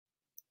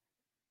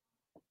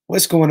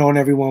What's going on,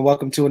 everyone?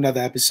 Welcome to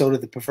another episode of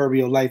the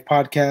Proverbial Life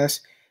Podcast.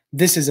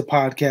 This is a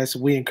podcast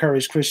where we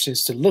encourage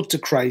Christians to look to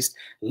Christ,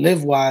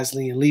 live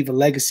wisely, and leave a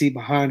legacy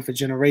behind for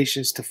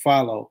generations to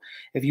follow.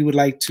 If you would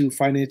like to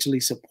financially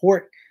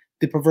support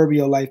the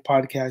Proverbial Life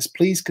Podcast,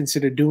 please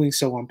consider doing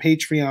so on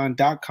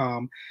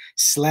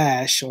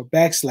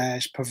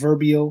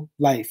patreon.com//proverbial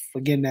life.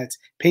 Again, that's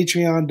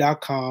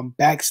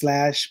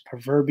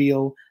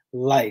patreon.com/proverbial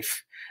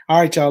life. All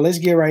right, y'all, let's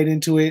get right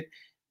into it.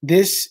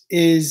 This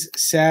is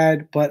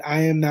sad, but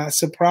I am not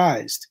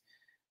surprised.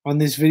 On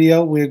this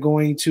video, we're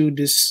going to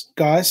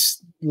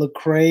discuss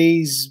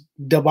Lecrae's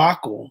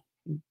debacle.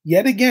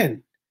 Yet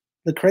again,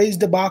 Lecrae's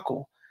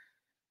debacle.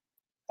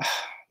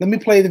 Let me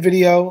play the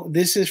video.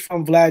 This is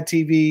from Vlad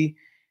TV.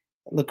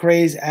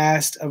 Lecrae's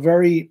asked a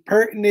very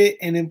pertinent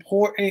and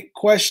important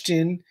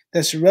question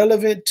that's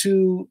relevant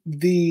to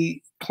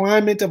the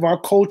climate of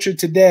our culture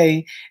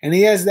today, and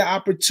he has the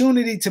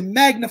opportunity to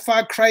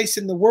magnify Christ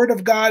in the Word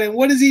of God. And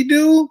what does he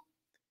do?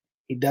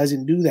 He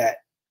doesn't do that.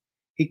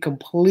 He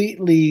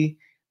completely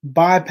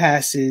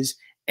bypasses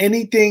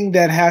anything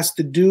that has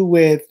to do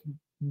with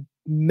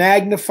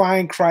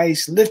magnifying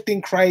Christ,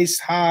 lifting Christ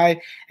high,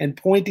 and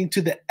pointing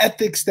to the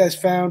ethics that's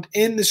found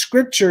in the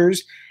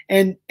scriptures.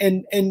 And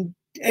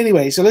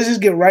anyway, so let's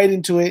just get right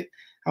into it.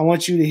 I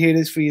want you to hear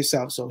this for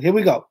yourself. So here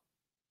we go.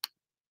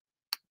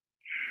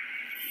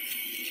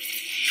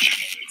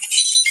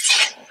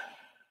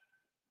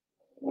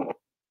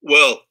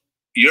 Well,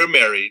 you're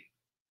married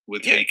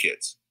with 3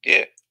 kids.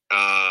 Yeah.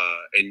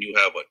 And you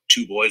have, what,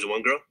 2 boys and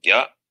 1 girl?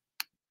 Yeah.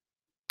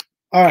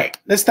 All right,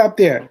 let's stop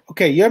there.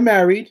 Okay, you're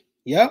married.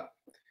 Yep.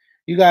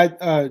 You got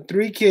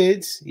 3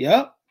 kids.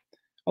 Yep.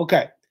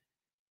 Okay.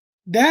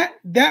 That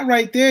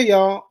right there,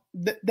 y'all,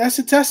 that's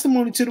a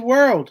testimony to the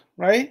world,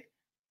 right?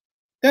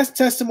 That's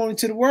testimony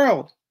to the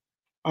world.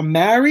 I'm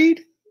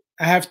married.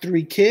 I have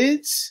 3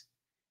 kids.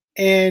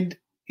 And,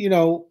 you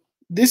know,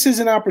 this is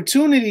an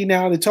opportunity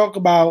now to talk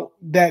about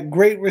that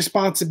great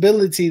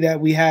responsibility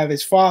that we have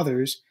as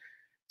fathers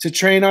to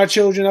train our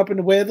children up in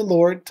the way of the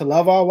Lord, to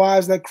love our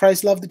wives like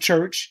Christ loved the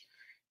church.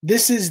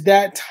 This is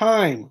that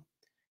time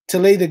to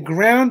lay the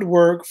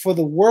groundwork for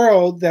the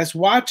world that's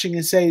watching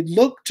and say,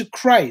 look to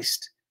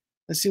Christ.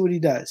 Let's see what he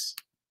does.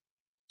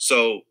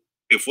 So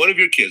if one of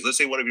your kids, let's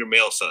say one of your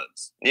male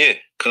sons,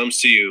 comes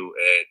to you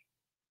at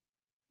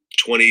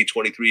 20,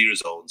 23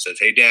 years old and says,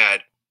 hey,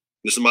 Dad,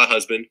 this is my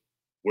husband.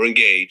 We're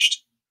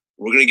engaged.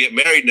 We're going to get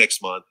married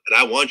next month, and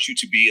I want you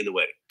to be in the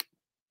wedding.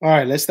 All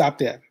right, let's stop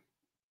there.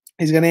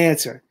 He's going to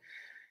answer.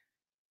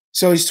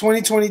 So he's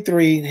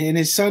 23, and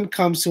his son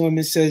comes to him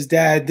and says,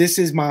 Dad, this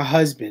is my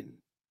husband.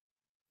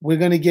 We're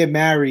going to get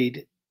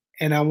married,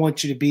 and I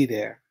want you to be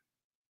there.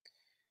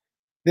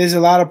 There's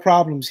a lot of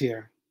problems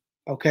here,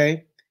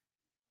 okay?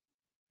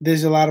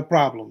 There's a lot of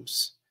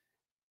problems.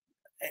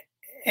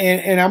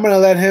 And I'm going to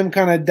let him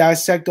kind of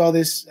dissect all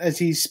this as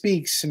he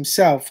speaks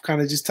himself,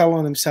 kind of just tell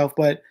on himself.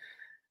 But,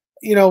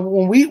 you know,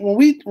 when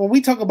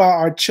we talk about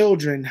our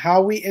children,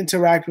 how we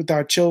interact with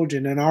our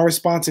children and our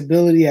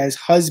responsibility as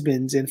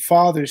husbands and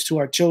fathers to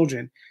our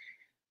children,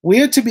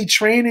 we are to be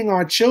training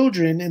our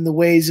children in the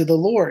ways of the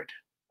Lord,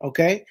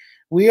 okay?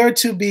 We are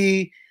to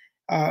be,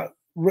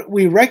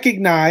 we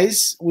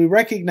recognize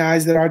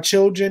that our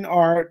children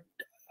are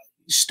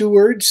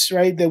stewards,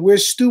 right? That we're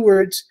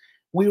stewards.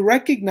 We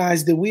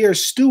recognize that we are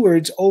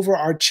stewards over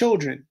our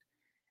children.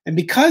 And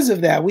because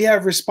of that, we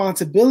have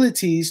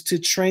responsibilities to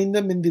train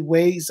them in the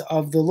ways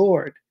of the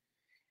Lord.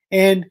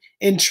 And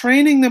in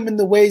training them in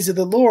the ways of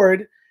the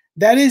Lord,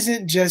 that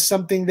isn't just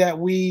something that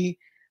we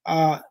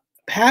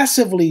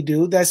passively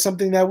do. That's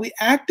something that we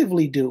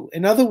actively do.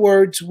 In other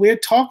words, we're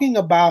talking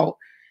about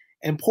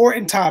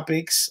important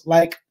topics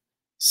like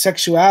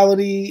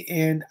sexuality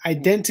and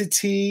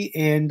identity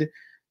and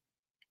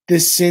the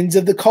sins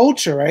of the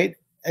culture, right?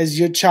 As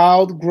your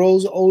child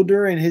grows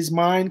older and his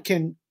mind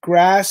can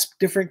grasp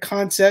different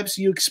concepts,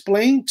 you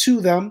explain to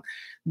them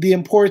the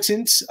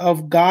importance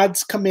of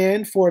God's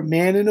command for a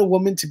man and a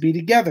woman to be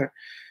together.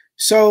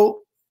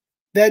 So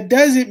that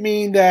doesn't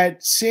mean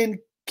that sin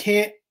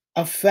can't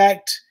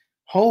affect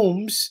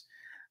homes.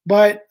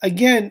 But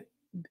again,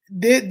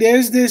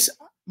 there's this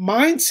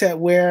mindset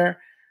where,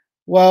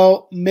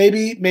 well,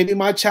 maybe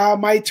my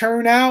child might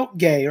turn out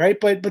gay, right?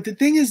 But the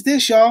thing is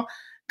this, y'all,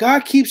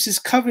 God keeps his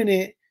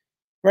covenant,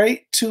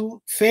 right,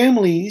 to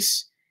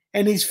families,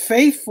 and he's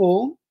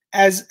faithful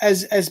as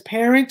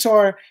parents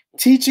are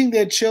teaching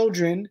their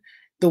children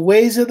the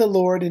ways of the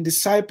Lord and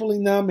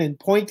discipling them and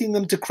pointing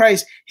them to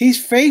Christ.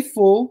 He's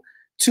faithful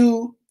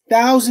to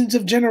thousands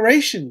of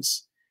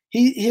generations.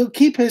 He'll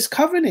keep his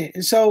covenant.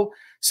 And so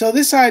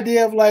this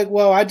idea of like,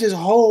 well, I just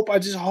hope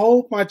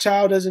my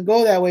child doesn't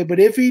go that way, but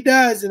if he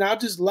does, then I'll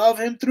just love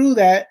him through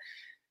that.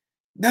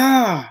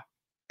 Nah,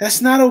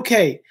 that's not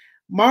okay.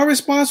 My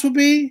response would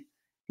be,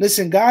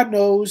 listen, God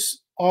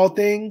knows all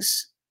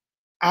things.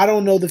 I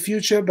don't know the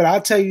future, but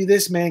I'll tell you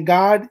this, man.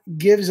 God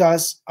gives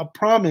us a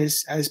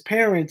promise as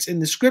parents in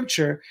the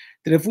scripture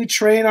that if we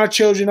train our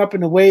children up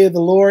in the way of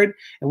the Lord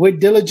and we're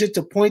diligent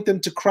to point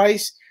them to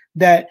Christ,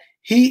 that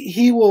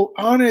he will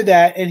honor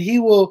that and he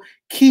will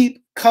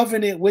keep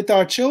covenant with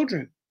our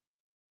children.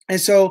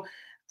 And so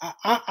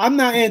I'm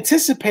not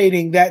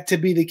anticipating that to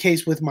be the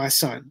case with my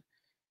son.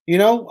 You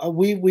know,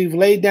 we've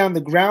laid down the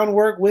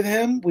groundwork with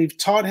him. We've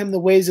taught him the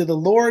ways of the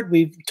Lord.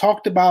 We've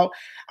talked about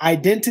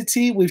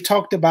identity. We've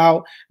talked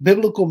about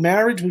biblical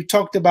marriage. We've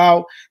talked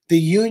about the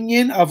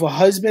union of a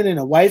husband and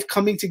a wife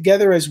coming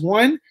together as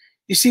one.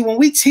 You see, when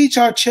we teach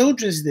our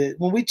children this,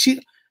 when we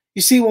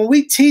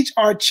teach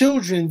our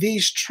children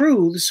these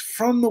truths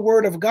from the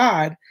Word of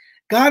God,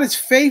 God is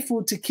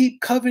faithful to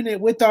keep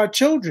covenant with our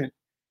children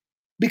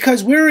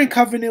because we're in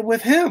covenant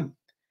with Him.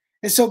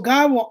 And so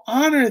God will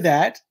honor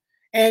that,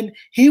 and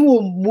He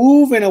will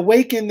move and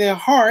awaken their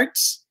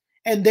hearts,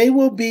 and they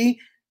will be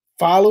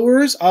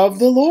followers of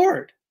the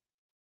Lord.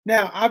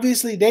 Now,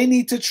 obviously, they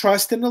need to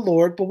trust in the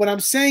Lord. But what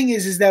I'm saying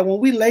is that when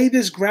we lay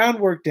this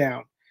groundwork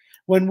down,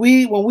 when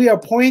we're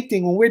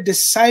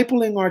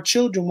discipling our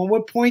children, when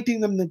we're pointing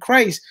them to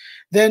Christ,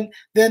 then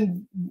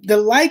the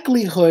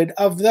likelihood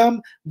of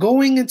them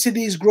going into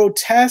these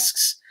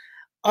grotesque,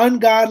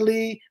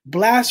 ungodly,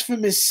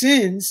 blasphemous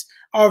sins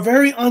are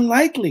very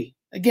unlikely.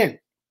 Again,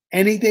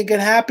 anything can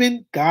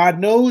happen. God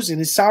knows in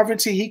His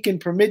sovereignty He can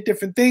permit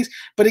different things.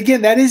 But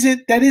again, that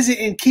isn't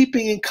in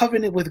keeping in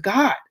covenant with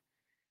God,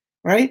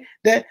 right?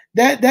 That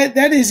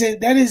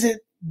isn't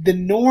the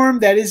norm.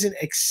 That isn't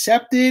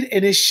accepted,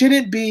 and it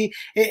shouldn't be.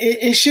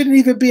 It shouldn't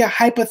even be a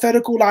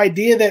hypothetical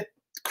idea that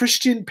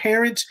Christian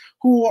parents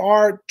who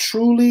are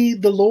truly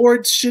the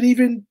Lord's should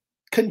even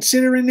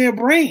consider in their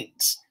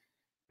brains,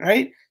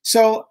 right?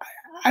 So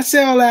I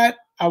say all that.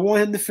 I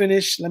want him to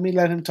finish.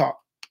 Let him talk.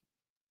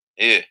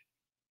 Yeah.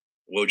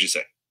 What would you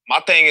say?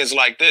 My thing is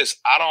like this.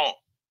 I don't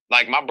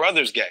like my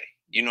brother's gay.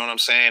 You know what I'm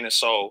saying? And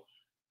so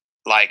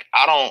like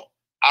I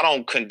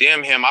don't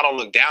condemn him. I don't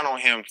look down on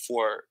him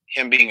for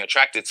him being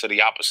attracted to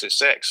the opposite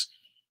sex.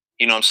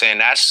 You know what I'm saying?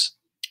 That's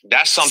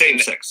something. Same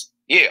sex.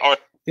 Yeah. Or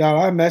y'all,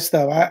 I messed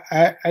up.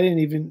 I didn't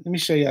even. Let me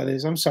show y'all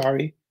this. I'm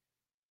sorry.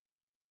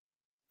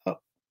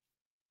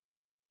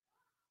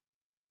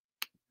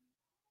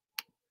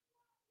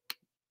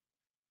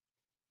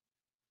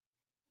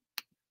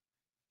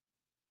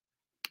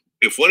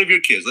 If one of your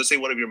kids, let's say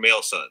one of your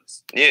male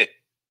sons. Yeah.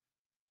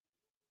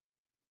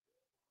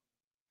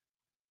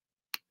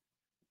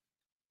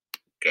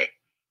 Okay.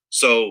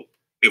 So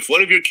if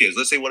one of your kids,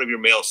 let's say one of your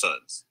male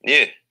sons,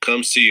 yeah,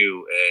 comes to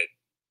you at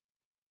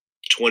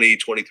 20,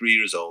 23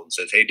 years old and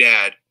says, hey,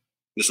 Dad,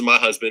 this is my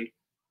husband.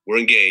 We're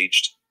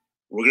engaged.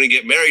 We're going to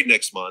get married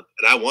next month,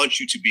 and I want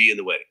you to be in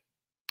the wedding.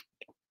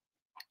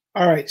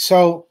 All right.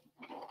 So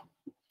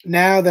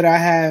now that I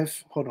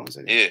have, hold on a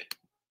second. Yeah.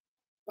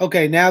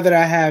 Okay, now that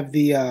I have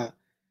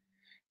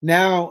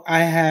now I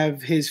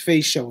have his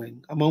face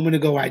showing. A moment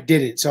ago, I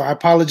didn't. So I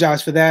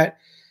apologize for that.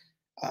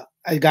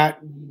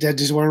 That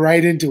just went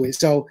right into it.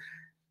 So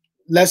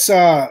let's,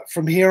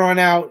 from here on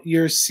out,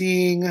 you're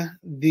seeing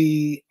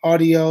the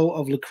audio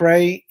of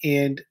Lecrae,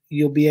 and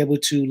you'll be able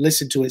to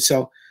listen to it.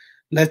 So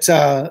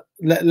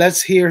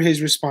let's hear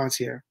his response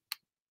here.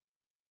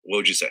 What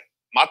would you say?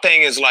 My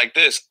thing is like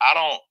this. I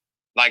don't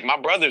like my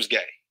brother's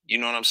gay. You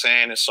know what I'm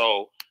saying? And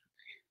so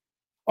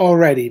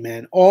already,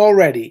 man,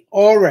 already.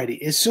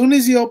 As soon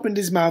as he opened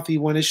his mouth, he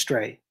went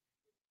astray.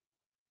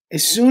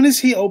 As soon as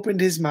he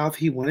opened his mouth,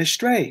 he went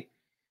astray.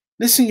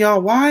 Listen,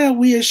 y'all, why are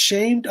we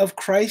ashamed of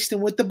Christ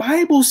and what the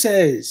Bible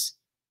says?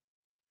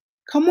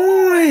 Come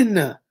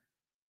on.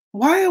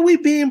 Why are we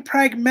being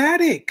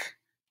pragmatic?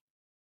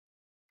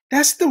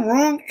 That's the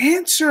wrong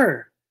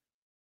answer.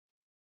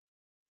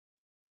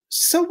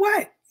 So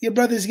what? Your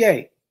brother's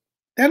gay.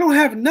 That don't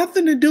have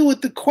nothing to do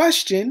with the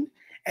question,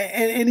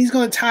 and he's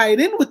going to tie it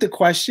in with the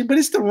question, but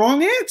it's the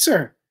wrong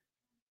answer.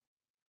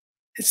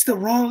 It's the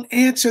wrong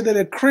answer that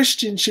a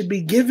Christian should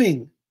be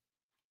giving.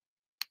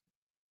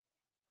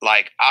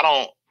 Like,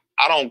 I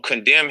don't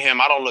condemn him.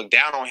 I don't look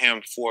down on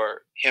him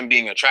for him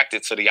being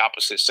attracted to the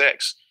opposite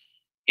sex.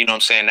 You know what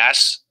I'm saying?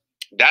 That's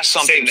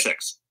something. Same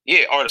sex.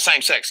 Yeah, or the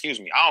same sex, excuse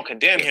me. I don't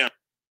condemn him.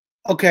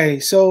 Okay,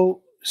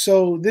 so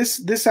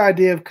this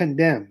idea of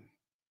condemn,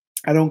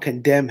 I don't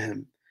condemn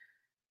him.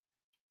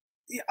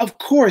 Of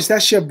course,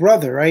 that's your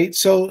brother, right?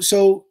 So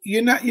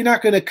you're not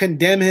going to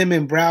condemn him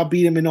and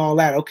browbeat him and all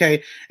that,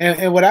 okay?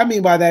 And what I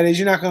mean by that is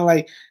you're not going to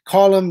like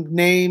call him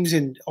names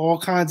and all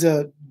kinds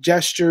of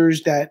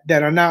gestures that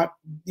are not,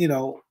 you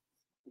know,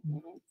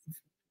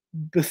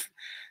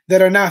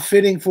 that are not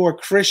fitting for a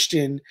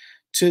Christian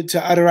to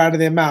utter out of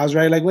their mouths,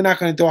 right? Like we're not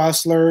going to throw out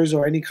slurs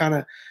or any kind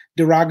of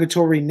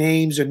derogatory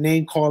names or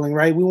name calling,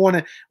 right? We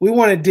want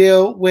to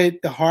deal with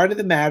the heart of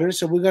the matter.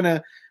 So we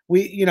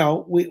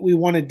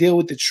want to deal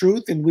with the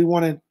truth, and we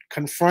want to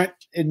confront,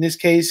 in this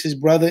case, his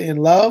brother in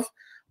love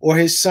or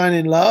his son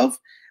in love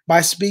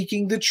by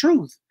speaking the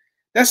truth.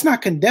 That's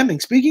not condemning.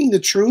 Speaking the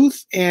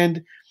truth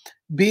and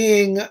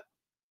being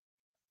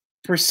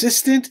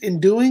persistent in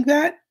doing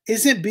that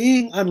isn't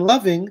being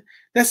unloving.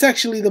 That's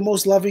actually the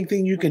most loving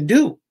thing you can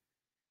do.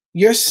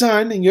 Your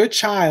son and your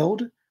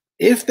child,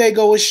 if they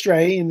go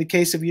astray, in the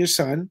case of your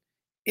son,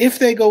 if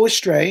they go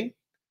astray,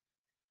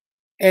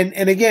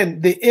 And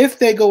again, the if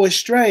they go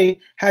astray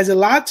has a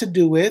lot to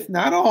do with,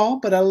 not all,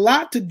 but a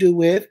lot to do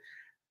with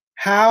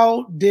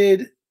how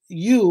did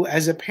you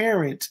as a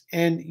parent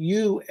and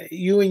you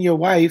and your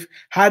wife,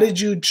 how did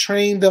you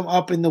train them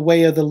up in the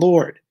way of the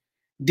Lord?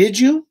 Did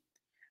you?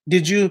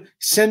 Did you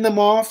send them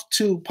off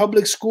to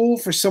public school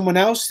for someone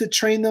else to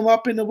train them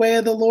up in the way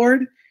of the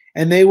Lord?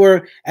 And they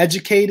were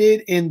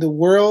educated in the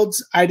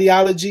world's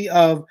ideology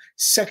of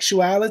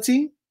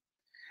sexuality?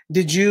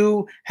 Did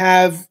you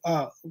have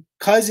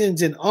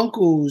cousins and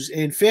uncles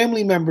and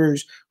family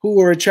members who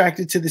were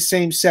attracted to the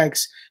same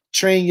sex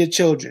train your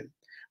children?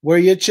 Were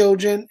your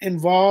children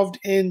involved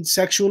in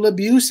sexual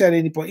abuse at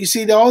any point? You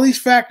see, all these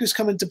factors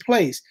come into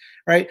place,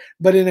 right?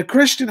 But in a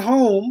Christian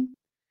home,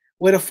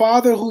 with a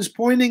father who's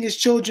pointing his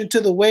children to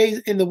the ways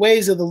in the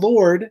ways of the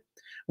Lord,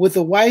 with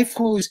a wife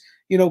who's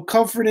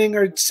comforting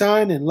her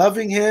son and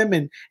loving him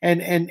and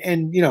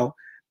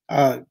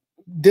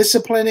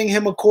disciplining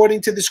him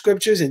according to the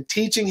scriptures and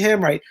teaching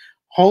him, right,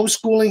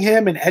 homeschooling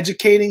him and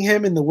educating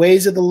him in the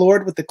ways of the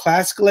Lord with the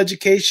classical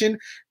education,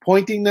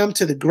 pointing them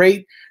to the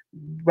great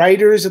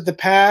writers of the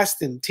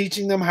past and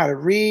teaching them how to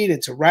read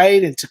and to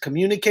write and to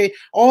communicate,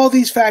 all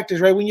these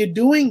factors, right? When you're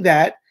doing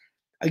that,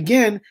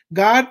 again,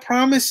 God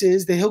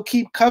promises that he'll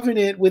keep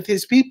covenant with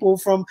his people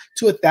to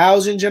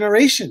 1,000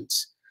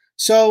 generations.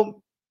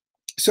 So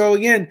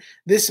again,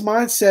 this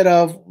mindset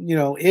of,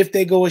 if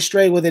they go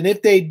astray with it, and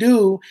if they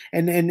do,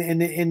 and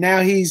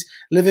now he's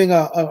living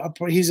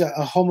he's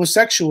a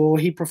homosexual,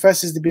 he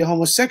professes to be a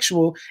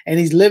homosexual, and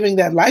he's living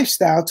that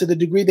lifestyle to the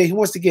degree that he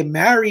wants to get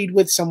married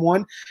with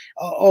someone.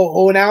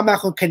 Now I'm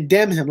not going to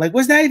condemn him. Like,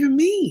 what's that even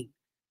mean?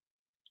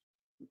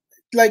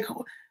 Like,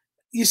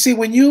 you see,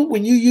 when you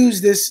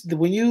use this,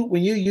 when you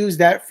use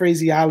that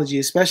phraseology,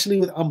 especially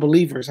with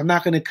unbelievers, I'm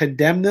not going to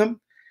condemn them.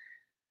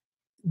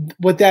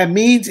 What that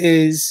means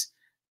is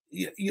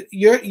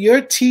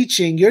you're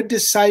teaching, you're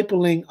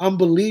discipling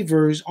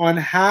unbelievers on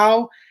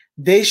how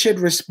they should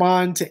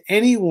respond to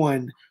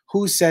anyone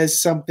who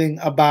says something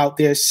about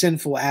their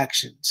sinful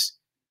actions,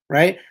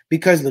 right?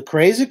 Because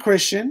Lecrae is a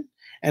Christian,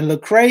 and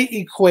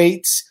Lecrae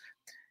equates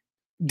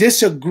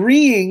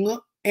disagreeing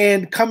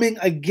and coming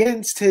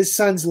against his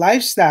son's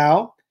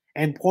lifestyle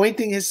and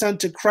pointing his son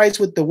to Christ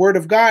with the word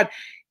of God.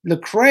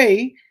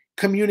 Lecrae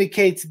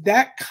communicates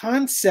that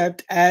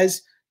concept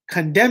as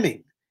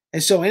condemning.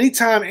 And so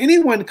anytime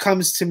anyone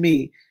comes to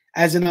me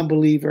as an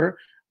unbeliever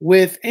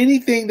with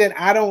anything that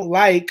I don't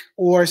like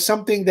or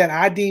something that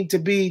I deem to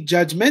be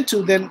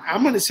judgmental, then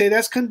I'm going to say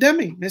that's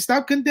condemning. And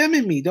stop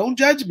condemning me. Don't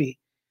judge me.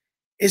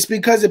 It's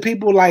because of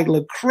people like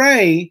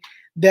Lecrae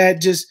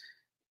that just,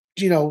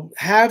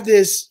 have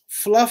this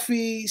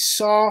fluffy,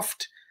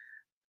 soft,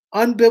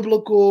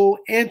 unbiblical,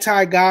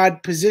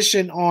 anti-God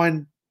position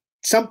on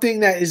something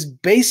that is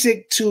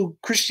basic to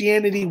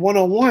Christianity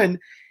 101,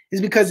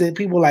 is because of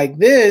people like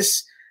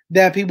this,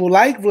 that people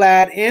like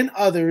Vlad and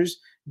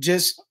others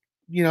just,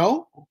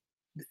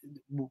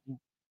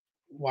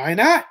 why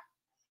not?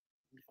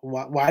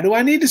 Why do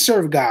I need to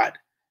serve God?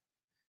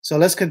 So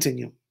let's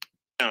continue.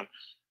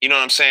 You know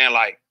what I'm saying?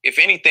 Like, if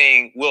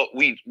anything,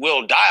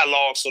 we'll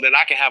dialogue so that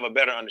I can have a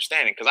better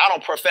understanding. Because I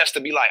don't profess to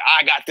be like,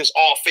 I got this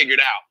all figured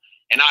out.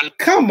 And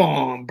come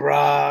on,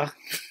 bruh.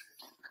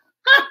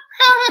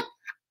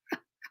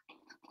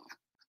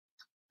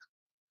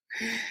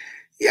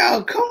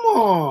 Yo, come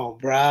on,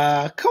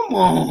 bruh. Come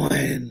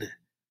on.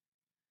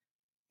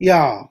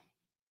 Y'all,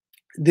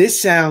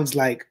 this sounds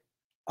like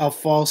a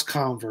false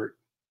convert.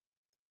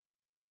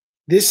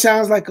 This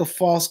sounds like a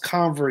false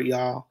convert,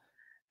 y'all.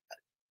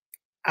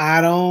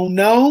 I don't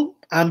know.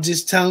 I'm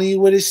just telling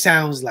you what it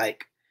sounds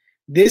like.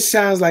 This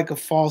sounds like a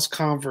false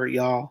convert,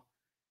 y'all.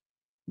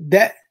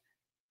 If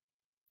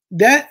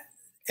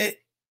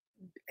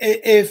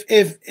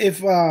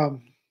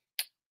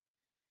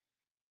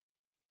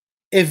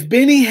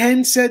Benny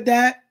Hinn said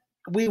that,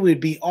 we would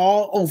be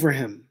all over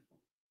him.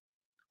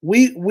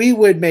 We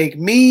would make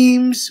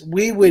memes.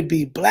 We would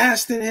be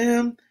blasting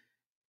him.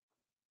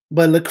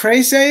 But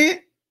Lecrae say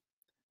it.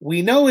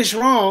 We know it's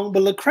wrong,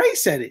 but Lecrae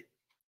said it.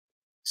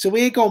 So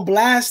we ain't gonna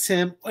blast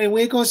him, and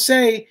we ain't gonna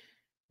say,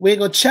 we ain't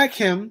gonna check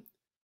him,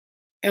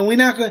 and we're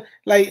not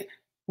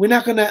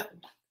gonna,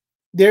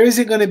 there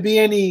isn't gonna be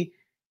any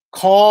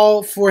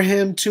call for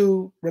him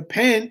to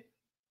repent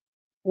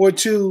or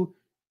to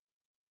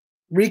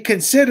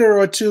reconsider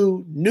or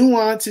to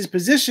nuance his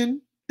position.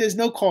 There's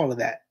no call of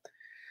that.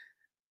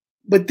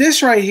 But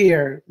this right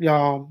here,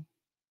 y'all,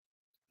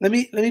 let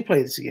me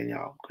play this again,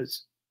 y'all,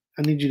 because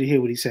I need you to hear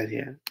what he said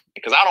here.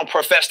 Because I don't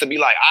profess to be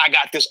like, I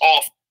got this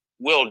off.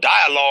 We'll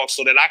dialogue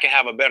so that I can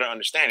have a better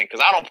understanding.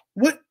 Because I don't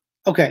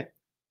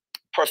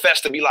profess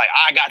to be like,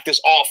 I got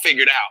this all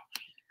figured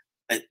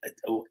out.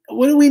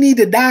 What do we need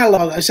to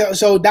dialogue?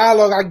 So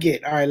dialogue, I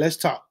get. All right, let's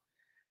talk.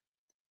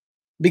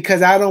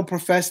 Because I don't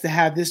profess to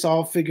have this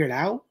all figured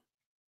out?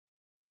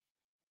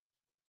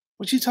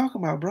 What you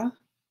talking about, bro?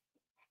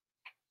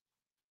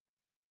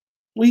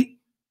 What do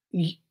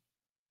you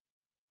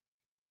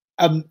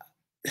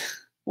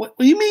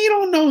mean you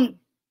don't know?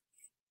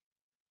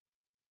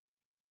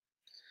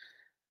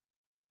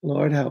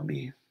 Lord help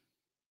me.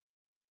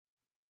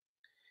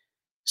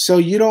 So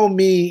you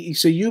mean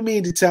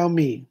to tell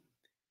me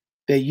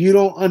that you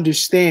don't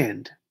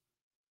understand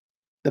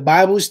the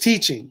Bible's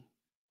teaching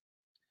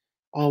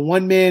on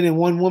one man and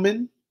one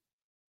woman?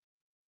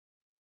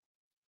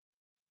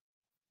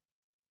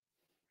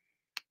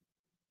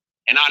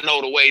 And I know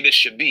the way this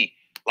should be.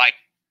 Like,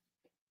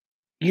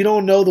 you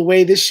don't know the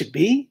way this should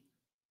be?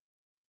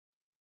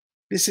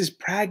 This is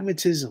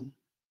pragmatism.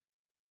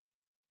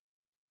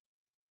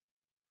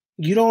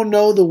 You don't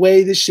know the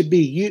way this should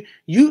be.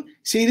 You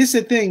see, this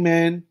is the thing,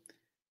 man.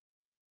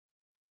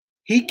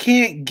 He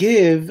can't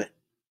give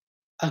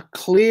a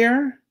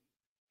clear,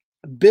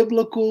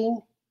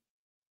 biblical,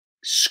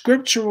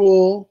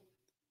 scriptural,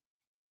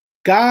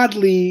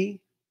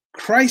 godly,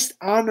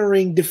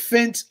 Christ-honoring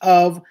defense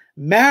of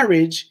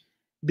marriage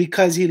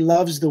because he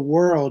loves the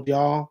world,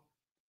 y'all.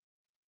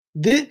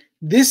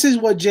 This is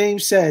what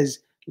James says.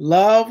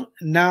 Love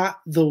not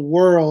the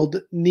world,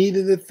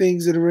 neither the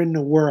things that are in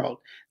the world.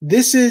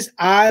 This is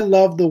I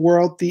love the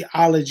world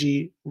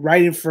theology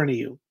right in front of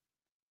you.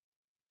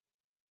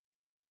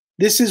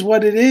 This is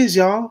what it is,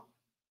 y'all.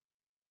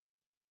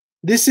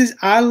 This is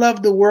I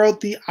love the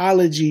world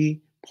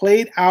theology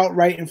played out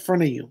right in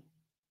front of you.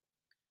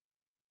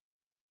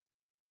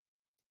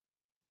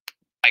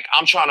 Like,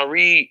 I'm trying to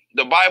read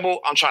the Bible,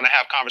 I'm trying to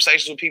have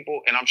conversations with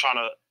people, and I'm trying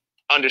to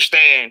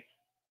understand,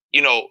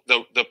 you know,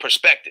 the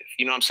perspective.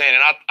 You know what I'm saying?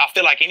 And I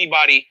feel like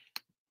anybody...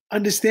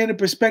 Understand the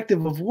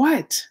perspective of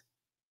what?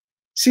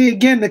 See,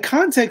 again, the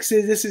context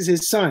is this is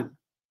his son.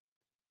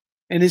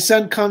 And his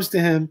son comes to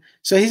him.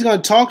 So he's going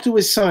to talk to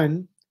his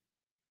son.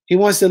 He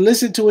wants to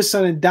listen to his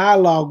son and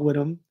dialogue with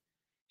him.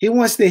 He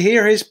wants to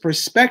hear his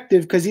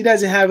perspective because he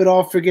doesn't have it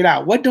all figured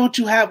out. What don't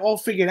you have all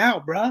figured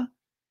out, bruh?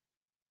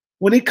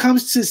 When it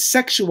comes to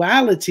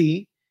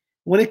sexuality,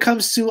 when it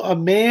comes to a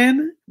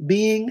man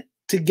being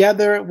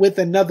together with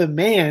another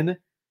man,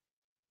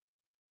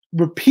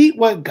 repeat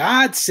what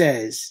God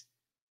says.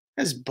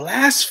 That's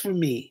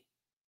blasphemy.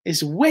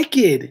 It's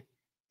wicked.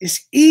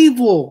 It's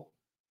evil.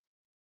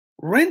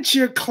 Rent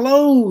your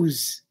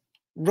clothes.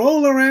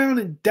 Roll around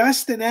in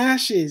dust and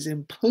ashes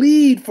and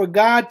plead for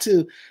God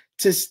to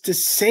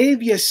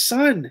save your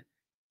son.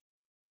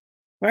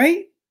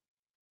 Right?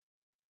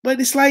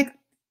 But it's like,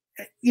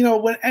 you know,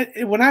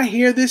 when I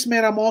hear this,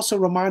 man, I'm also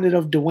reminded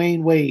of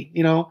Dwayne Wade.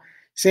 You know,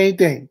 same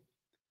thing.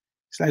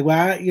 It's like,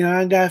 well,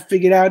 I got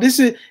figured out. This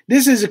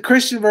is a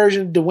Christian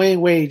version of Dwayne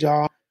Wade,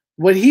 y'all.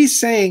 What he's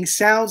saying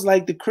sounds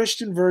like the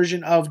Christian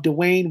version of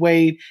Dwayne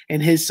Wade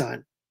and his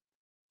son.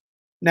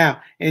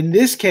 Now, in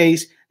this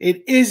case,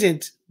 it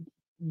isn't,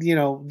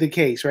 the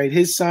case, right?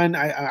 His son,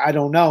 I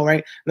don't know,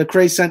 right?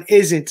 Lecrae's son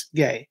isn't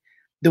gay.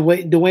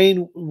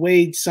 Dwayne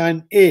Wade's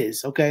son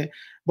is, okay?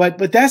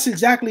 But that's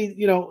exactly,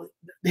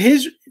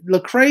 his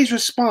Lecrae's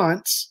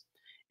response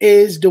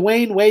is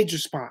Dwayne Wade's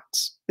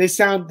response. They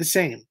sound the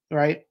same,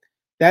 right?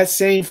 That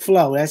same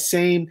flow, that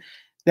same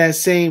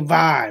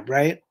vibe,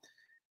 right?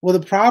 Well,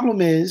 the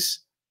problem is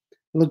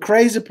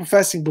Lecrae's a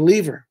professing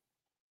believer.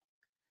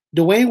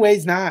 Dwayne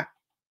Wade's not.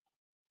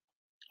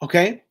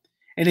 Okay?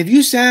 And if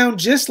you sound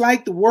just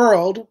like the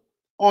world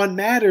on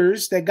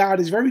matters that God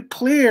is very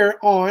clear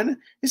on,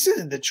 this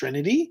isn't the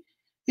Trinity.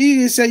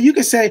 You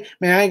can say,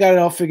 man, I ain't got it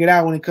all figured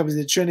out when it comes to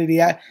the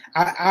Trinity. I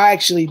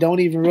actually don't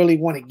even really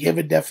want to give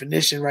a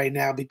definition right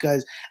now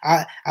because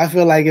I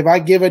feel like if I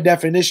give a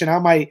definition, I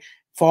might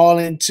fall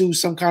into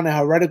some kind of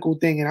heretical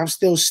thing and I'm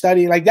still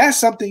studying. Like, that's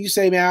something you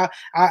say, man,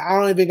 I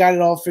don't even got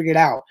it all figured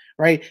out,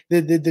 right?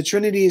 The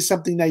Trinity is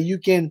something that you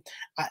can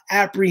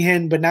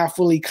apprehend but not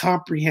fully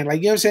comprehend. Like,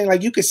 you know what I'm saying?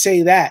 Like, you could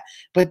say that,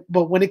 but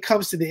when it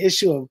comes to the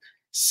issue of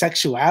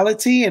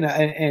sexuality and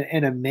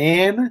a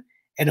man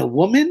and a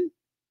woman,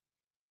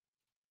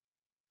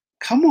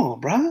 come on,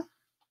 bro.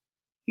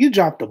 You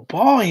dropped the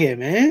ball here,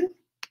 man.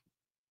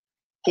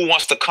 Who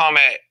wants to come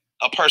at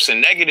a person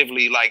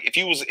negatively? Like, if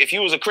you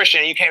was a Christian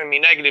and you came at me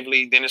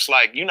negatively, then it's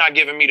like you're not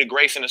giving me the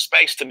grace and the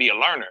space to be a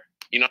learner,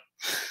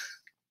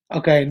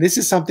 Okay, this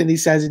is something he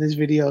says in his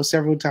video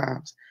several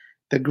times.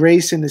 The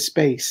grace and the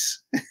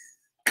space.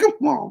 Come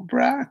on,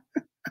 bro.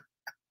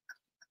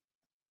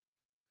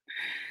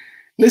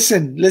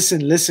 Listen,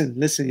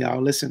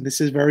 y'all. Listen,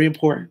 this is very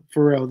important.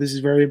 For real, this is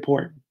very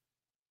important.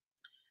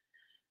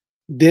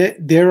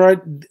 There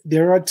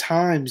are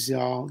times,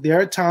 y'all. There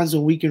are times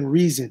when we can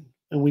reason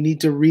and we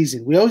need to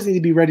reason. We always need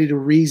to be ready to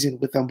reason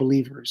with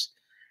unbelievers.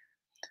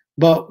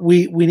 But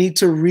we need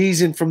to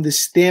reason from the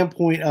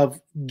standpoint of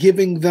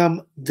giving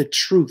them the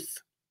truth.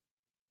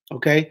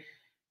 Okay?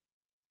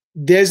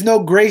 There's no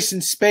grace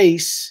and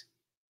space,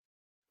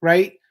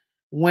 right?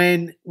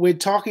 When we're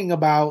talking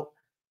about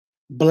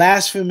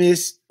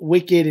blasphemous,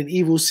 wicked, and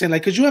evil sin.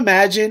 Like, could you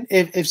imagine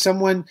if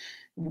someone,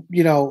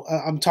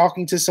 I'm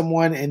talking to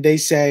someone and they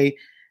say,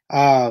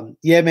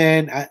 yeah,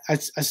 man, I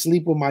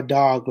sleep with my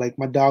dog. Like,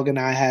 my dog and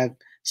I have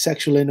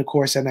sexual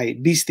intercourse at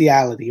night.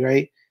 Bestiality,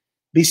 right?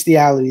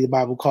 Bestiality, the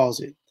Bible calls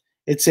it.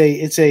 It's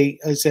a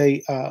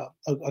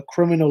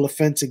criminal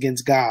offense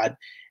against God,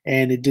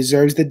 and it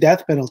deserves the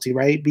death penalty,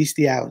 right?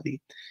 Bestiality.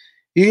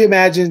 You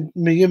imagine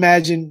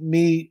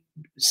me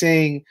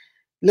saying,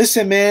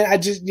 listen, man, I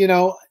just,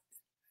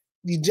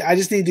 I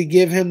just need to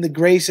give him the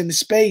grace and the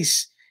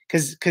space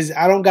because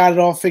I don't got it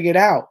all figured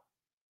out.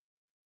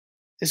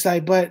 It's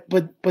like, but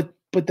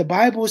the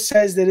Bible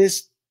says that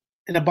it's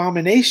an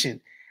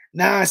abomination.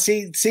 Nah,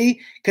 see,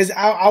 because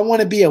I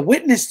want to be a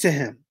witness to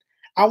him.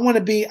 I want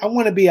to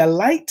be a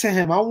light to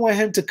him. I want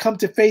him to come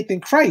to faith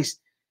in Christ.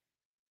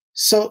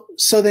 So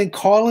then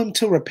call him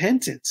to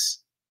repentance,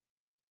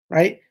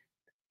 right?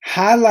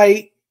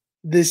 Highlight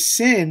the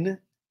sin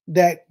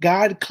that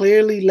God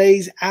clearly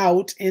lays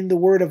out in the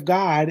Word of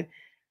God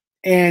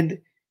and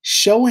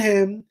show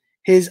him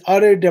his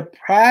utter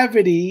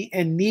depravity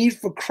and need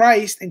for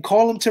Christ and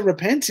call him to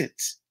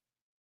repentance.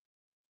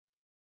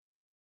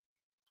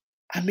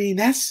 I mean,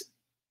 that's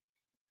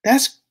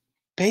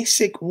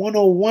basic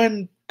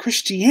 101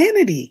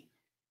 Christianity.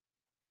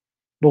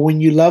 But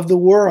when you love the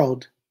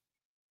world,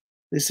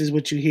 this is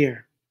what you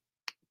hear.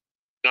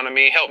 You know what I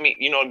mean? Help me,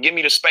 give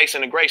me the space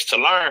and the grace to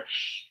learn.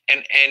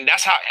 And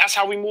that's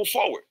how we move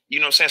forward. You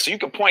know what I'm saying? So you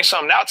can point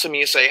something out to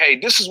me and say, hey,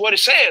 this is what it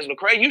says,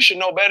 Lecrae. You should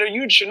know better.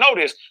 You should know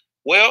this.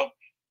 Well,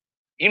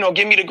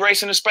 give me the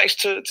grace and the space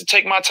to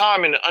take my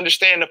time and to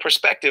understand the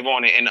perspective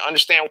on it and to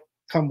understand.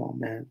 Come on,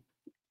 man.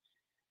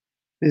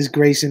 This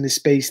grace in the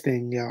space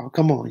thing, y'all.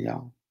 Come on,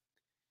 y'all.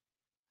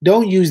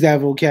 Don't use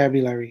that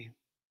vocabulary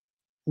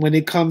when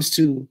it comes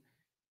to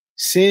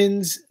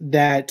sins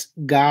that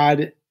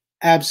God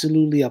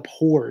absolutely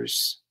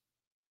abhors.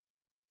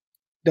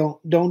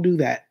 Don't do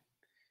that.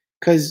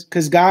 Cause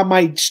God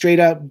might straight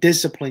up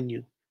discipline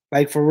you.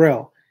 Like for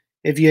real.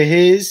 If you're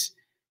his,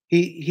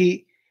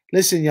 he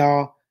listen,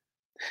 y'all.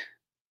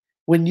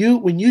 When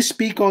you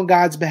speak on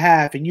God's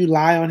behalf and you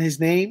lie on his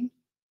name,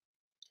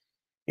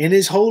 in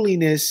his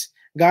holiness,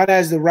 God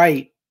has the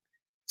right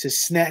to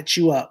snatch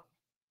you up.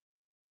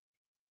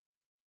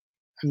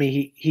 I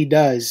mean, he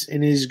does.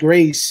 In his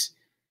grace,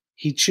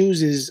 he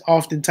chooses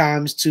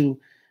oftentimes to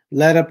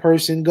let a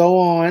person go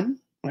on,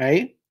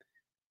 right?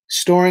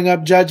 Storing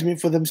up judgment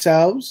for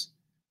themselves.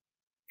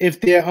 If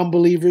they're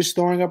unbelievers,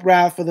 storing up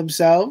wrath for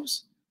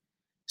themselves.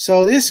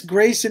 So this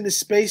grace in the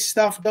space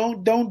stuff,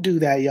 don't do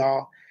that,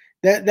 y'all.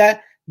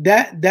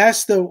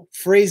 That's the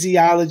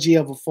phraseology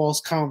of a false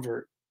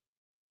convert.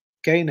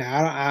 Okay,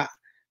 now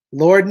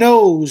Lord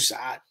knows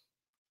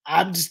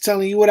I'm just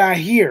telling you what I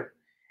hear.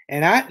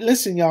 And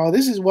listen, y'all,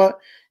 there's a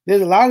lot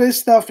of this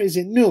stuff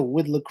isn't new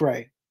with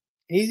Lecrae.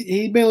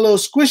 He's been a little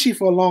squishy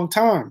for a long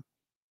time,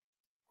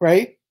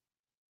 right?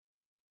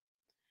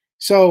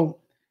 So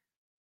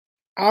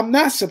I'm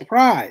not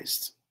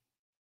surprised.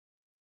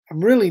 I'm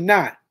really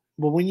not.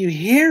 But when you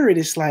hear it,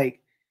 it's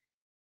like,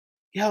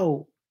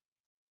 yo,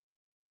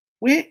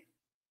 what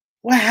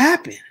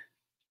happened?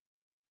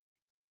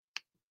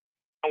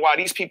 Why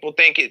these people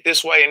think it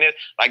this way and it,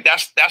 like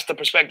that's the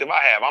perspective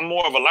I have. I'm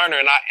more of a learner,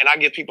 and I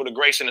give people the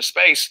grace and the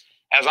space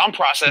as I'm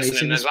processing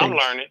and as I'm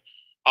learning.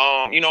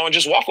 And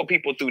just walk with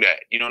people through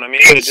that. You know what I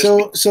mean?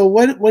 So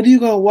what are you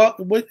gonna walk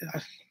with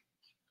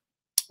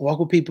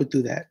people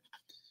through that?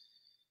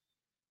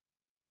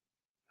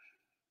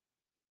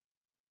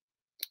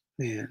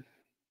 Man.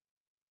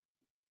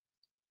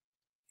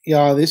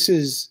 Y'all, this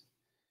is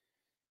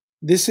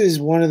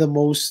one of the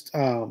most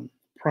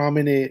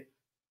prominent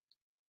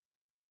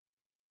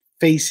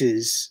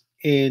faces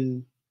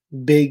in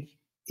big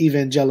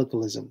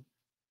evangelicalism.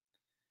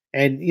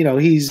 And,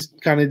 he's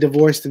kind of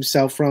divorced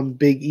himself from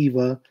Big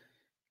Eva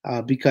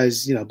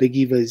because, Big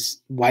Eva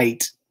is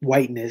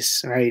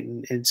whiteness, right?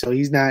 And so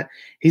he's not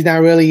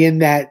really in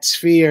that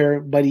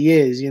sphere, but he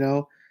is,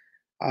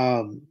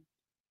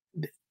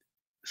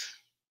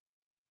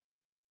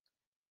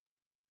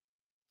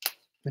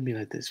 let me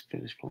let this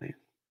finish playing.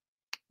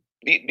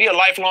 Be a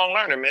lifelong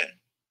learner, man.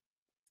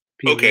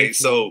 Okay,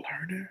 so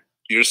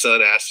your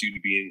son asked you to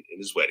be in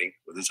his wedding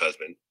with his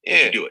husband.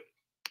 Yeah. You do it.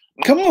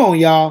 Come on,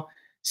 y'all.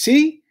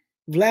 See?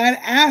 Vlad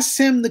asked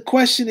him the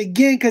question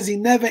again because he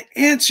never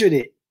answered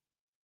it.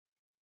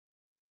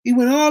 He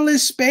went all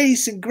this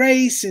space and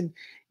grace and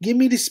give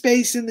me the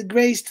space and the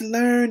grace to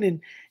learn.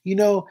 And,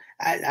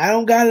 I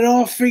don't got it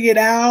all figured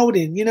out.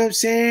 And, you know what I'm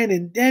saying?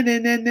 And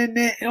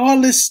then all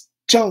this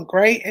junk,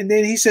 right? And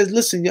then he says,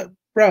 listen,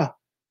 bro,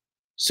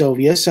 so if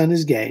your son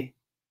is gay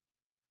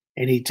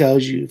and he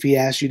tells you, if he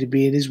asks you to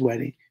be in his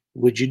wedding,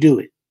 would you do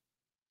it?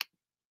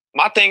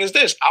 My thing is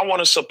this: I want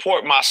to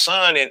support my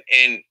son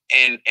and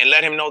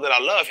let him know that I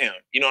love him.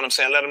 You know what I'm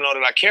saying? Let him know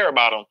that I care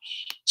about him.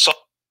 So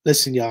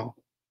listen, y'all.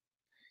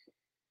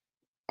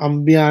 I'm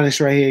gonna be honest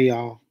right here,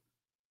 y'all.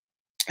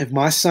 If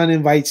my son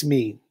invites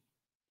me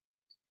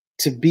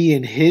to be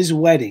in his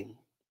wedding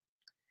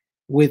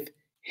with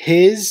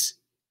his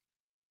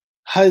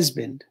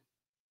husband,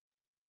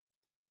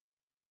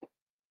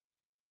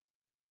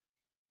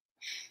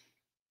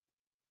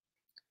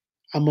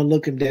 I'm gonna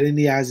look him dead in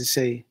the eyes and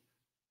say,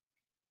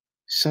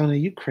 son, are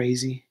you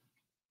crazy?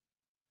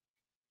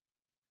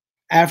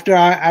 After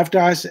I,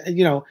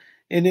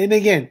 and then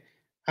again,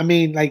 I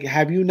mean, like,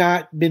 have you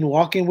not been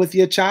walking with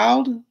your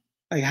child?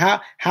 Like,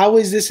 how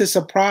is this a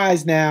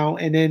surprise now?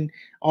 And then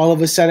all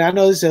of a sudden, I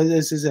know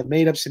this is a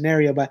made up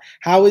scenario, but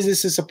how is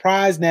this a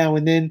surprise now?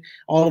 And then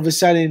all of a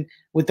sudden,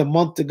 with a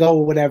month to go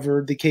or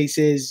whatever the case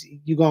is,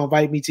 you're going to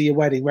invite me to your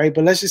wedding, right?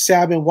 But let's just say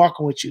I've been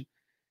walking with you.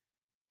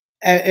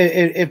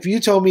 If you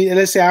told me,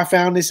 let's say I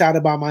found this out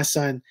about my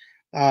son,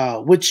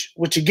 which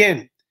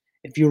again,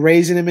 if you're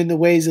raising him in the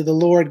ways of the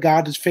Lord,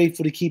 God is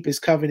faithful to keep his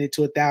covenant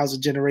to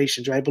 1,000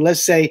 generations, right? But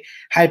let's say,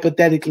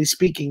 hypothetically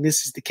speaking,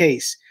 this is the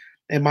case.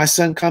 And my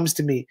son comes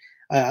to me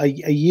a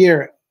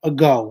year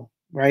ago,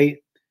 right?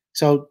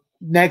 So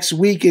next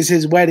week is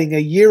his wedding. A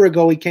year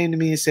ago, he came to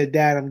me and said,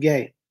 Dad, I'm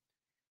gay.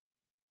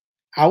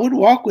 I would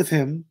walk with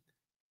him.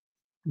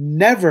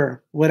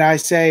 Never would I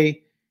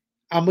say,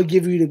 I'm going to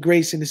give you the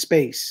grace and the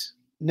space.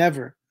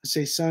 Never. I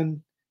say,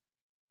 son,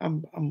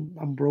 I'm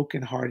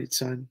brokenhearted,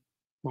 son.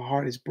 My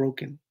heart is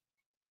broken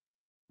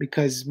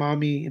because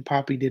mommy and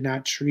papi did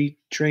not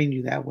train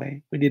you that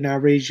way. We did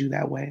not raise you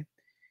that way.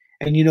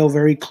 And you know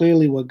very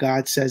clearly what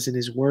God says in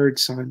his word,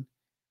 son.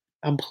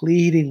 I'm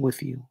pleading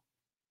with you.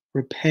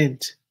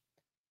 Repent.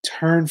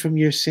 Turn from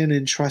your sin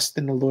and trust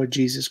in the Lord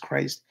Jesus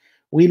Christ.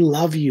 We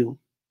love you.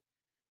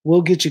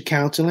 We'll get you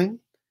counseling,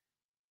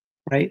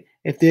 right?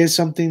 If there's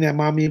something that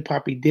mommy and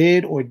papi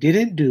did or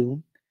didn't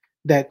do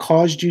that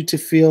caused you to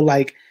feel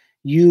like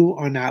you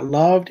are not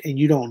loved and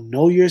you don't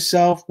know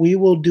yourself, we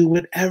will do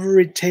whatever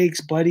it takes,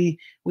 buddy.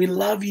 We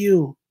love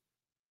you.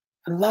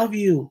 I love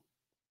you.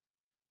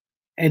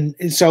 And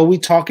so we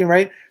talking,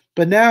 right?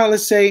 But now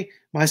let's say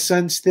my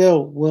son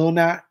still will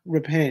not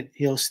repent.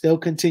 He'll still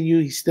continue.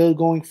 He's still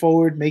going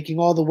forward, making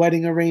all the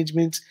wedding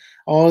arrangements,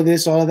 all of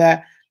this, all of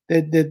that.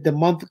 The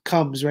month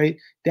comes, right?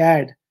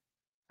 Dad,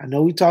 I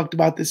know we talked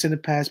about this in the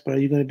past, but are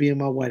you going to be in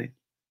my wedding?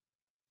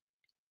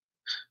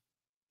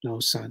 No,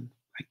 son,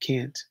 I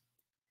can't.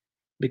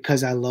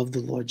 Because I love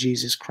the Lord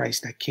Jesus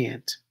Christ, I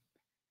can't.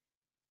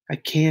 I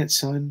can't,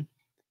 son.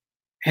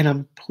 And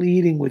I'm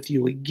pleading with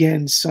you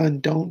again, son,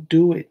 don't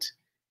do it.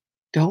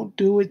 Don't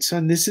do it,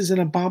 son. This is an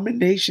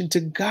abomination to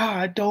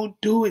God. Don't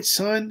do it,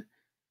 son.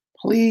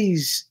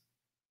 Please.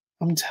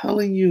 I'm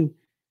telling you,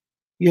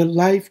 your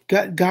life,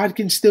 God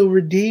can still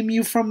redeem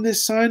you from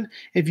this, son,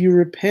 if you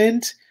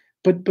repent.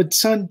 But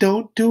son,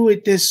 don't do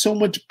it. There's so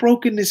much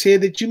brokenness here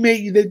that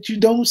you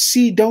don't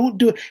see. Don't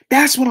do it.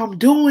 That's what I'm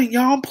doing,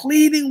 y'all. I'm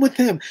pleading with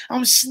him.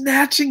 I'm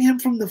snatching him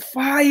from the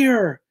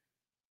fire.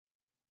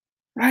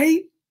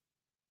 Right?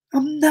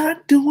 I'm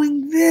not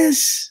doing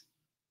this.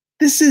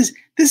 This is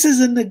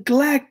a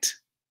neglect.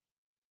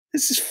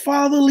 This is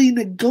fatherly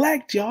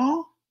neglect,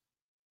 y'all.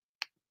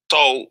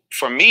 So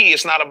for me,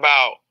 it's not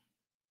about,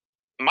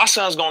 my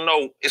son's gonna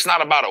know it's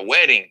not about a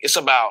wedding. It's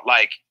about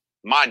like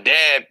my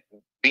dad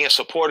being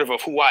supportive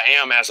of who I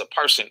am as a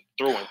person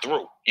through and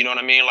through. You know what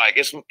I mean? Like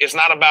it's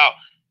not about,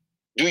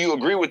 do you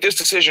agree with this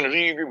decision or do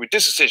you agree with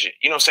this decision?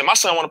 You know what I'm saying? My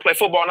son want to play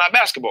football, not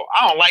basketball.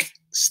 I don't like.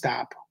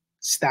 Stop.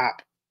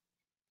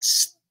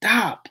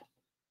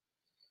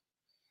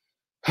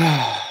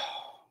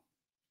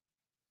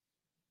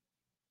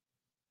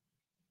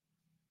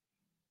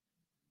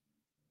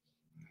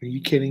 Are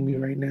you kidding me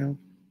right now?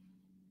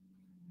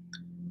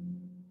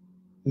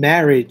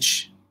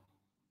 Marriage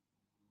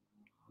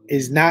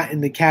is not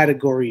in the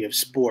category of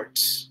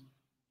sports,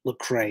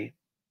 Lecrae.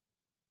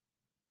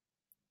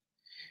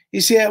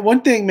 You see,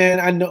 one thing, man,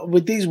 I know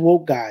with these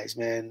woke guys,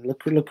 man,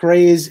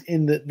 Lecrae is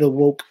in the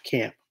woke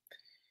camp.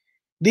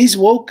 These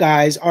woke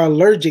guys are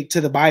allergic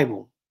to the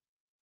Bible.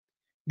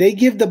 They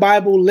give the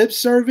Bible lip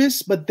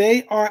service, but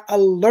they are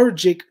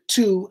allergic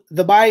to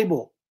the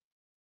Bible.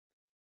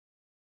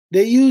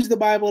 They use the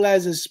Bible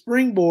as a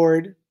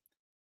springboard,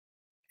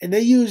 and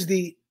they use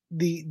the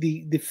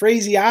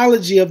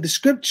phraseology of the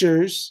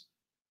scriptures,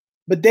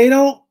 but they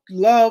don't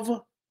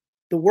love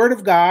the word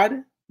of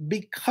God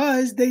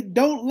because they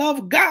don't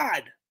love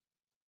God.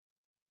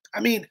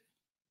 I mean,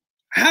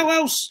 how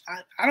else?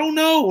 I don't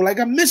know. Like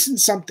I'm missing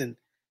something.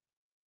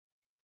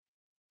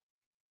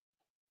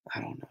 I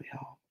don't know,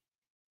 y'all.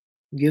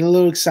 I'm getting a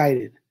little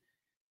excited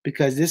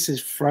because this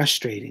is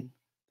frustrating.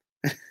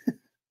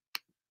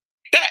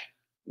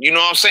 You know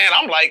what I'm saying?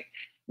 I'm like,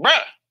 bruh,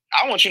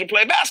 I want you to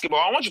play basketball.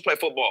 I want you to play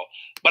football.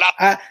 But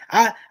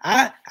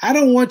I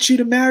don't want you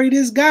to marry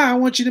this guy. I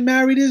want you to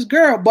marry this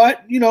girl.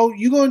 But, you know,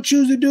 you're going to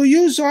choose to do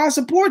you, so I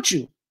support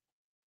you.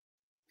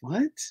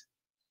 What?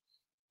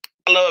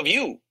 I love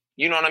you.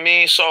 You know what I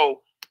mean?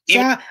 So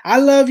I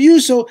love you.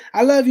 So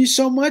I love you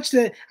so much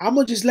that I'm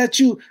going to just let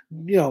you,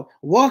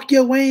 walk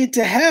your way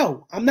into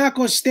hell. I'm not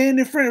going to stand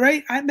in front,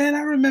 right? I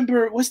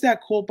remember, what's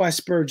that quote by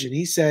Spurgeon?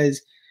 He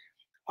says,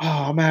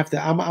 I might have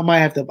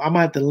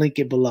to link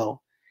it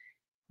below.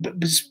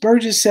 But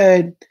Spurgeon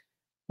said,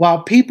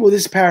 this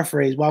is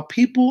paraphrase, while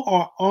people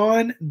are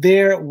on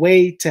their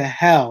way to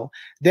hell,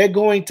 they're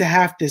going to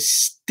have to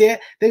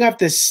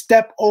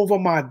step over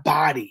my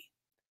body.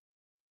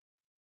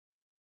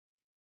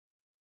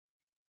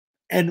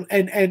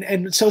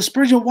 And so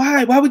Spurgeon,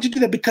 why would you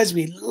do that? Because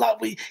he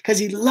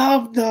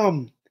loved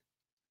them.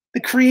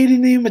 The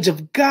created image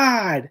of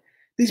God.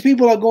 These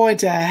people are going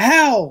to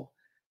hell.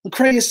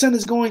 Lecrae's son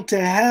is going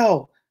to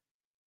hell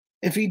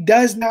if he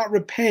does not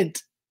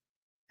repent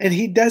and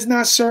he does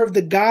not serve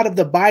the God of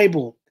the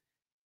Bible.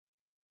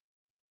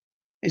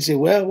 And say,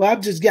 well, I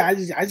just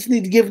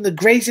need to give him the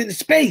grace and the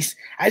space.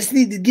 I just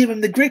need to give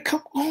him the grace.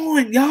 Come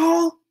on,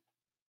 y'all.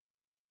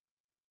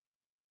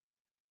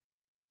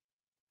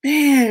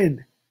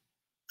 Man,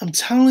 I'm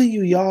telling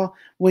you, y'all,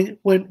 when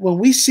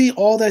we see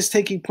all that's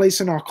taking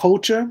place in our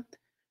culture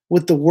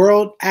with the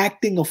world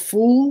acting a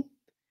fool,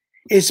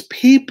 it's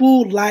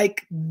people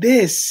like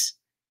this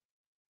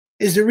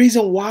is the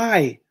reason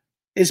why.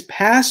 It's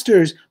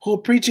pastors who are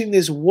preaching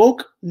this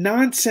woke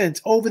nonsense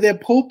over their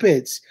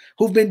pulpits,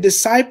 who've been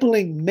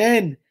discipling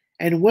men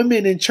and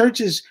women in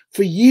churches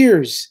for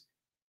years.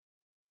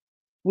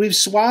 We've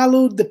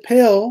swallowed the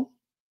pill.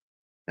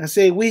 I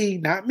say we,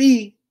 not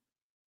me.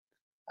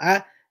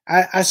 I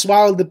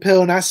swallowed the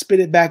pill and I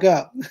spit it back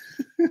up.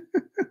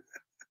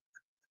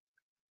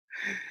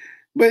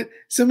 But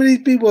some of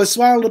these people have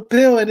swallowed the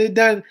pill and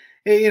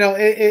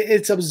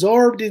it's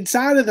absorbed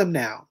inside of them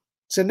now.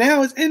 So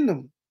now it's in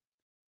them.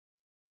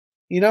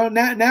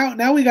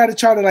 Now we got to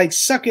try to like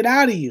suck it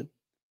out of you.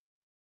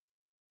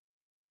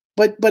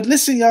 But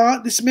listen,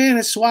 y'all, this man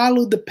has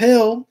swallowed the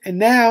pill and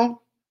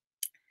now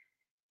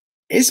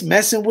it's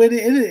messing with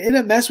it.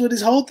 It'll mess with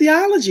his whole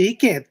theology. He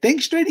can't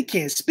think straight. He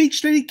can't speak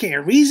straight. He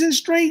can't reason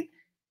straight.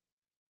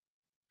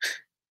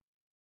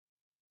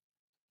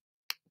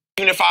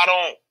 Even if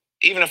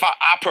I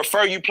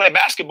prefer you play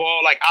basketball,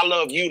 like I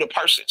love you, the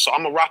person. So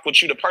I'm going to rock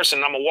with you, the person.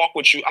 And I'm going to walk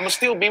with you. I'm going to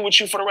still be with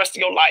you for the rest of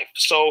your life.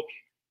 So,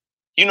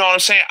 you know what I'm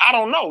saying? I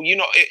don't know.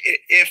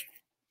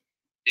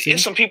 If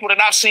some people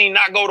that I've seen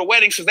not go to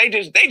weddings because they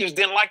just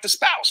didn't like the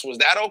spouse. Was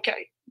that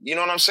okay? You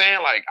know what I'm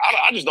saying? Like,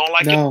 I just don't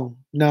like it.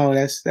 No,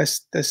 that's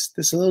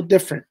a little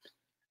different.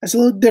 That's a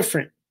little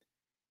different.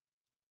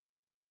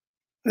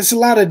 That's a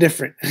lot of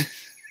different.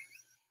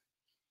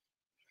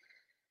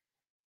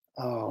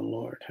 Oh,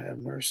 Lord, have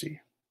mercy.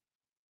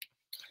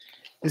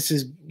 This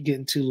is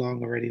getting too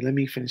long already. Let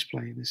me finish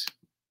playing this.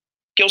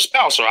 Your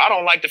spouse, or I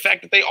don't like the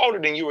fact that they older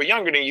than you or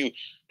younger than you.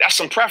 That's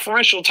some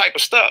preferential type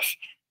of stuff.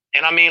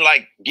 And I mean,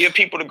 like, give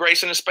people the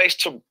grace and the space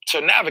to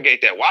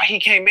navigate that. Why he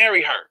can't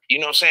marry her? You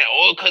know what I'm saying?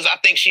 Oh, because I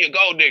think she a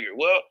gold digger.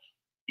 Well,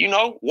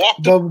 walk.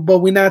 But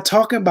we're not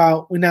talking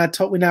about.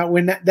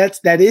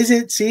 That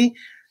isn't. See,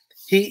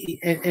 he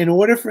in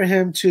order for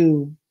him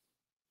to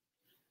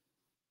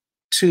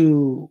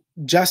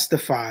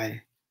justify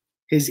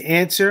his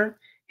answer,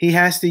 he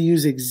has to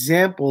use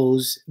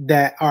examples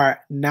that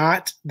are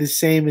not the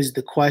same as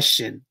the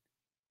question.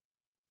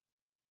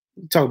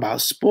 Talk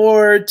about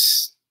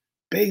sports,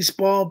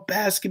 baseball,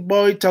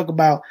 basketball. You talk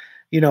about,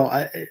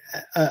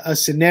 a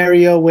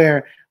scenario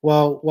where,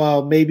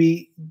 well,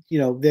 maybe,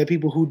 there are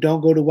people who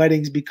don't go to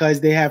weddings because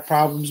they have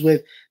problems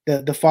with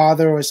the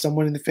father, or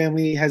someone in the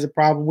family has a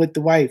problem with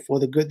the wife or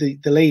the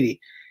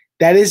lady.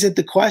 That isn't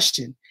the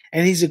question.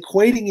 And he's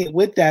equating it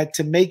with that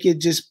to make it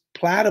just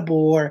palatable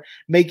or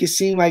make it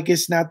seem like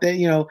it's not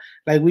that,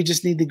 like we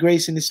just need the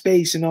grace and the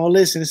space and all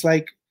this. And it's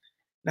like,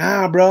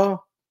 nah,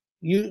 bro,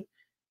 you're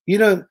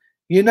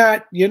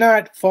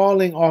not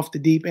falling off the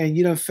deep end.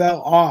 You done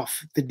fell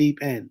off the deep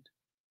end.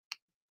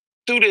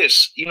 Do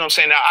this, you know what I'm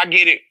saying? Now I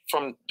get it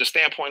from the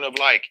standpoint of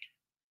like,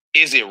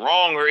 is it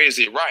wrong or is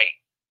it right?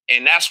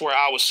 And that's where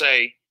I would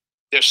say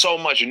there's so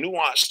much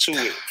nuance to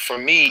it for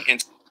me.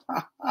 And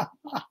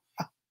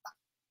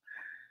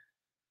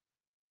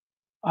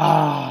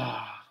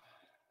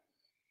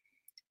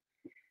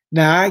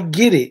now I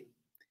get it.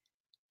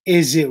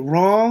 Is it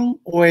wrong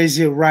or is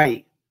it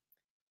right?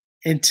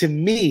 And to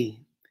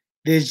me,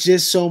 there's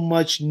just so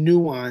much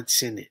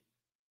nuance in it.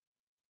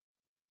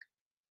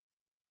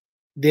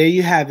 There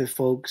you have it,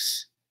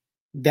 folks.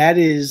 That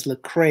is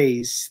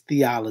Lecrae's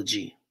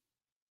theology.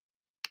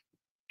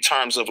 In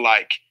terms of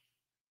like,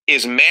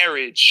 is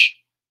marriage,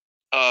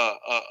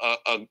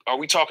 are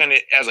we talking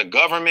it as a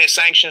government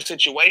sanctioned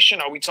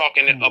situation? Are we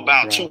talking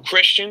about two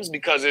Christians?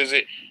 Because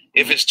if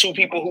it's two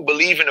people who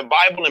believe in the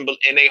Bible and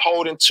they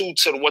holding to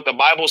what the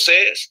Bible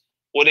says,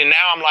 well, then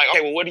now I'm like,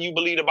 okay, well, what do you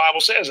believe the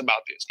Bible says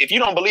about this? If you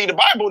don't believe the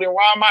Bible, then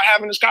why am I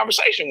having this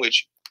conversation with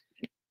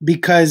you?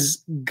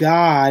 Because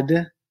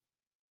God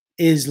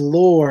is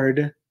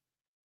Lord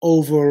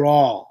over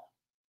all.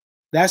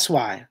 That's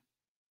why.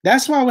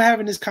 That's why we're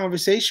having this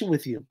conversation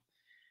with you.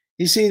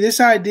 You see, this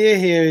idea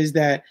here is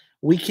that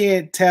we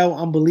can't tell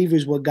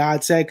unbelievers what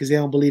God said because they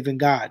don't believe in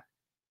God.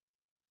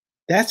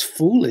 That's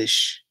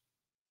foolish.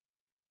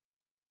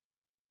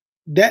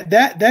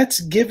 That's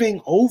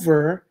giving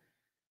over,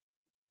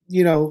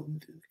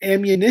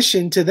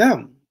 ammunition to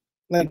them.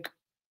 Like,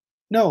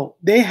 no,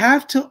 they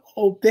have to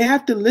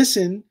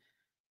listen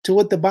to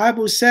what the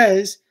Bible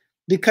says,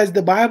 because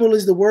the Bible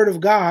is the word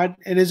of God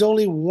and there's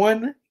only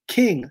one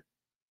king.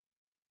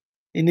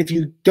 And if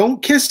you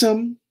don't kiss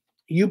him,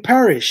 you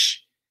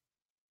perish.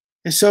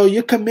 And so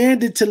you're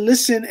commanded to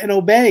listen and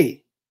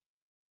obey.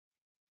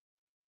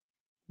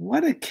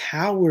 What a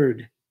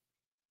coward.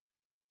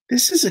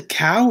 This is a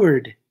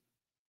coward.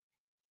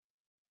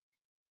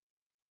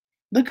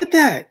 Look at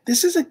that.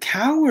 This is a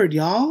coward,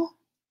 y'all.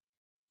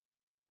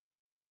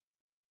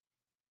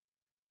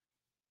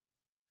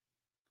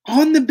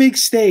 on the big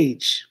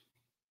stage.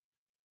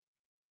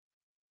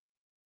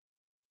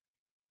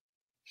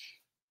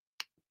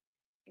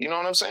 You know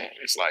what I'm saying?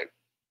 It's like,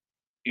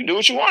 you do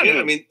what you want to do.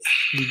 I mean,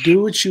 you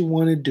do what you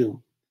want to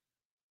do.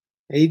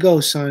 There you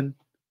go, son.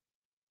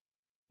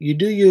 You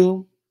do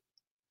you.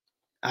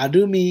 I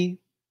do me.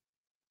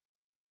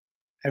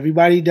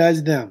 Everybody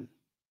does them.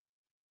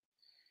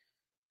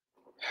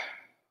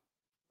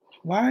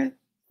 Why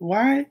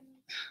are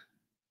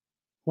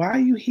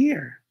you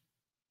here?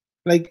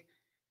 Like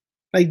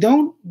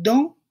don't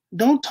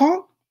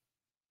talk.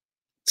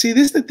 See,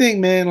 this is the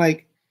thing, man.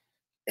 Like,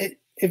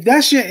 if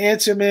that's your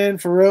answer, man,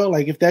 for real,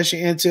 like if that's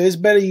your answer, it's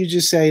better you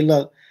just say,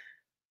 look,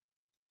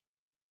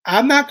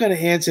 I'm not going to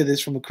answer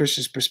this from a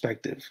Christian's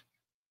perspective,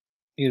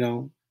 you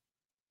know?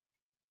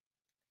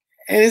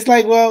 And it's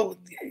like, well,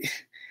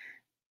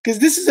 because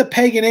this is a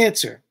pagan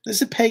answer. This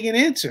is a pagan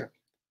answer.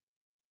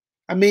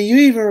 I mean, you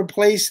even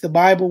replace the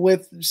Bible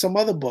with some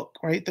other book,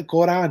 right? The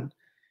Quran.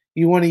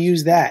 You want to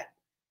use that.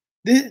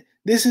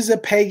 This is a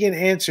pagan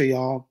answer,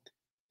 y'all.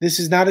 This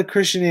is not a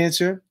Christian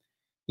answer.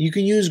 You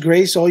can use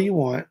grace all you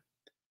want.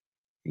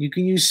 You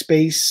can use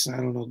space. I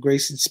don't know,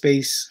 grace and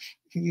space.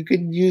 You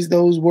can use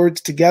those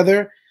words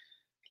together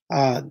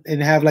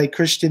and have like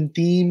Christian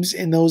themes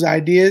in those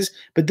ideas.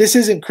 But this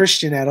isn't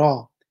Christian at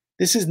all.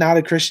 This is not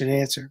a Christian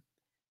answer.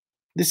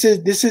 This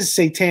is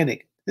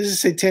satanic. This is a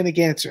satanic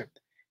answer.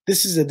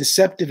 This is a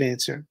deceptive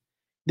answer.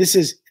 This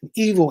is an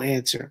evil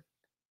answer.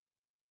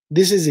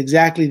 This is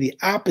exactly the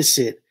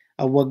opposite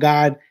of what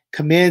God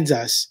commands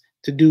us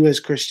to do as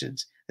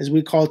Christians, as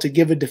we're called to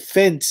give a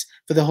defense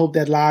for the hope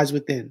that lies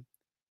within,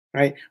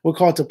 right? We're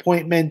called to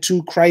point men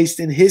to Christ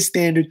and his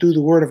standard through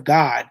the word of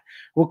God.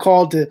 We're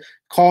called to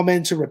call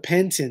men to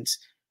repentance,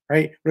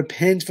 right?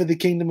 Repent, for the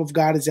kingdom of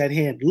God is at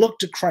hand. Look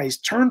to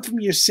Christ. Turn from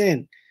your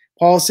sin.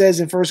 Paul says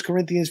in 1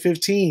 Corinthians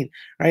 15,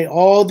 right?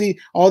 All the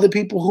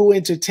people who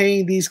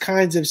entertain these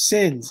kinds of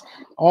sins,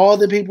 all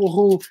the people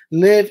who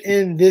live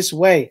in this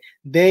way,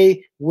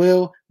 they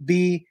will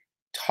be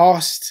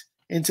tossed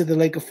into the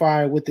lake of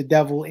fire with the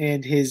devil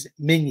and his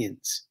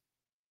minions.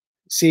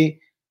 See,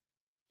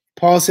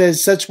 Paul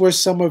says, such were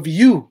some of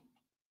you,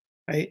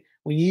 right?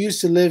 When you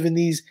used to live in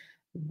these,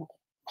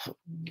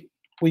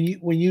 when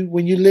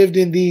you lived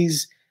in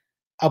these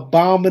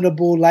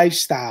abominable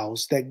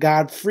lifestyles that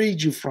God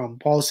freed you from,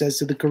 Paul says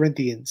to the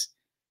Corinthians,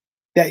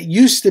 that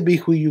used to be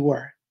who you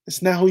were.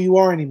 It's not who you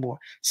are anymore.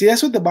 See,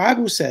 that's what the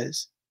Bible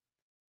says,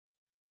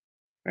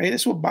 right?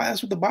 That's what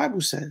the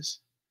Bible says.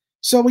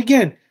 So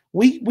again,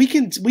 we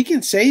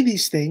can say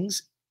these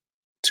things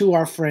to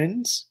our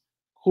friends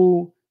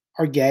who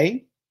are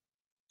gay,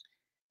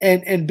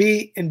 and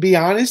be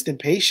honest and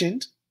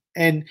patient.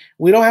 And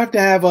we don't have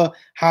to have a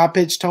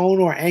high-pitched tone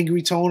or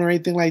angry tone or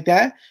anything like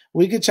that.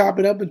 We could chop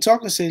it up and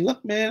talk and say,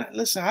 look, man,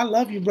 listen, I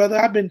love you, brother.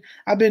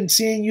 I've been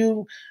seeing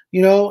you,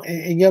 you know,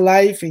 in your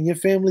life, in your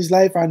family's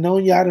life. I know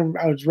you.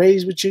 I was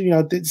raised with you. You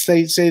know,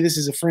 say this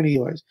is a friend of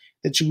yours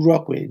that you grew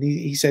up with. And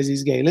he says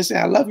he's gay. Listen,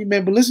 I love you,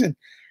 man. But listen,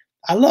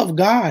 I love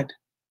God.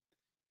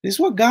 This is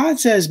what God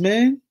says,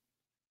 man.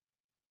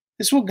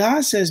 This is what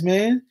God says,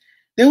 man.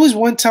 There was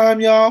one time,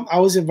 y'all, I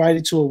was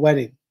invited to a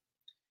wedding.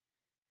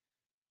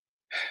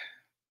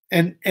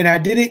 And I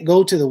didn't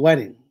go to the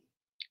wedding.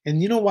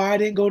 And you know why I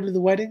didn't go to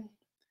the wedding?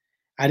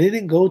 I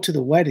didn't go to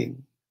the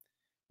wedding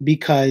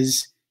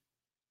because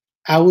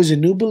I was a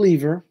new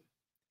believer,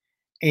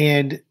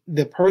 and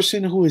the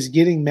person who was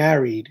getting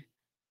married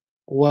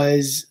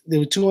there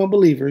were two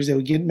unbelievers that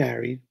were getting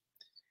married,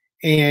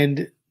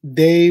 and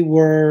it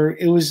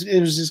was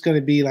just going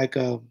to be like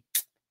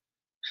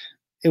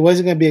it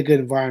wasn't going to be a good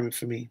environment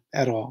for me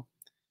at all.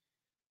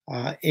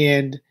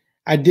 And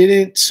I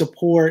didn't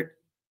support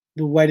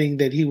the wedding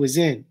that he was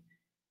in.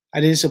 I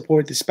didn't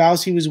support the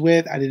spouse he was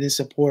with. I didn't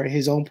support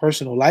his own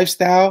personal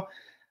lifestyle.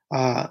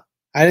 I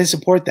didn't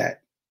support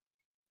that.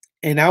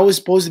 And I was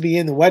supposed to be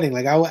in the wedding.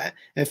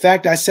 In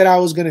fact, I said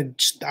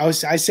I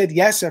said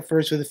yes at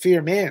first with a fear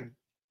of man.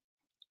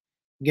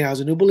 Again, I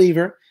was a new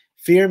believer,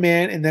 fear of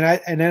man. And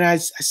then I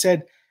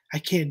said, I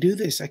can't do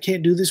this. I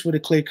can't do this with a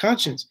clear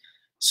conscience.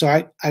 So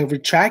I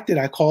retracted.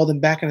 I called him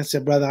back and I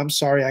said, brother, I'm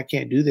sorry. I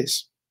can't do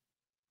this.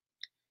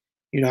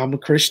 You know, I'm a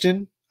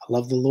Christian. I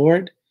love the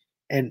Lord.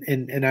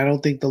 And I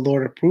don't think the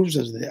Lord approves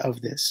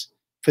of this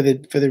for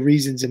the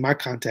reasons in my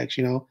context,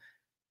 you know.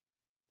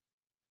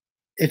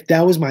 If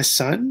that was my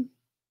son,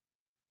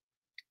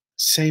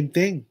 same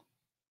thing.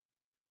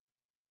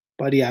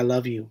 Buddy, I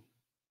love you,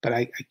 but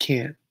I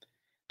can't.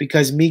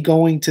 Because me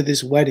going to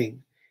this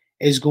wedding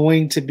is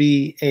going to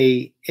be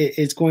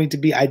it's going to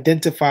be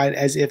identified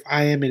as if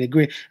I am in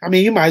agreement. I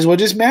mean, you might as well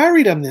just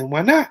marry them then.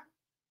 Why not?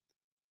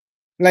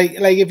 Like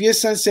if your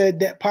son said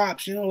that,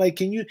 pops, you know, like,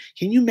 can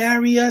you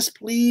marry us,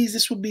 please?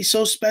 This would be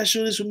so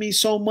special. This would mean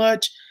so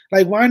much.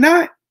 Like, why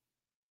not?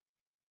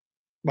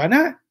 Why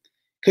not?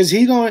 Because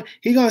he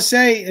gonna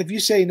say, if you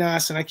say, nah,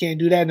 son, I can't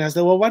do that. And I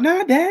said, well, why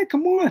not, Dad?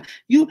 Come on.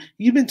 You've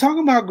been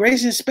talking about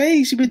grace and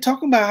space. You've been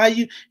talking about how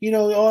you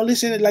know, all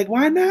this and like,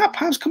 why not,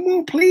 pops? Come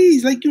on,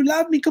 please. Like, you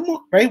love me. Come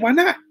on, right? Why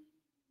not?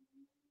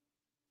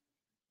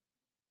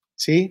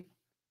 See?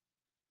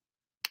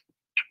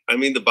 I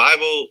mean, the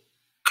Bible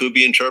could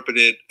be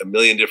interpreted a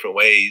million different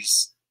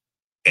ways.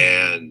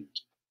 And,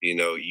 you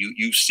know,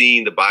 you've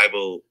seen the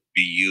Bible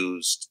be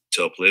used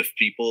to uplift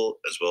people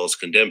as well as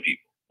condemn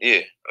people.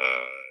 Yeah.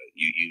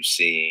 You've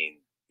seen,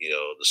 you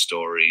know, the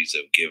stories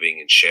of giving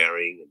and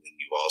sharing. And then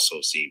you've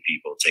also seen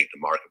people take the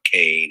mark of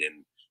Cain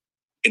and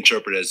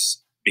interpret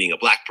as being a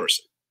black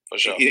person. For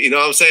sure. You know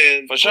what I'm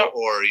saying? For sure.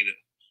 Or you know,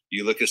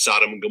 you look at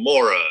Sodom and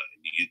Gomorrah,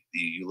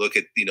 you look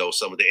at, you know,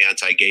 some of the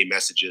anti-gay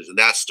messages in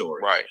that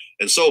story. Right.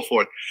 And so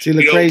forth. See,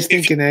 Lecrae's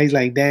thinking that. He's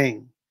like,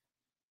 dang.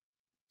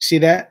 See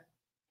that?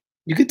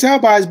 You could tell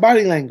by his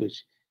body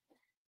language.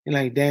 You're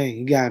like, dang,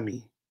 you got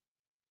me.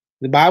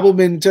 The Bible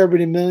been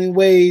interpreted a million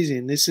ways,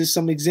 and this is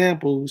some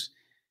examples.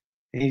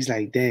 And he's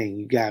like, dang,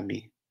 you got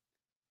me.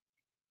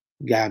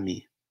 You got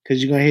me.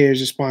 Because you're going to hear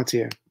his response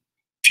here.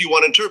 If you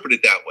want to interpret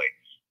it that way,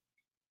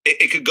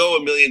 it could go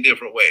a million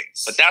different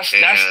ways. But that's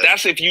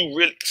if you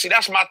really see.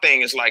 That's my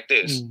thing. Is like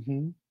this.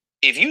 Mm-hmm.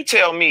 If you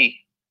tell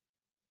me,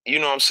 you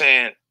know what I'm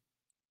saying.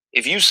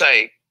 If you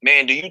say,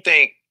 man, do you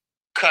think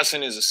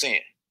cussing is a sin?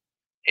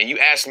 And you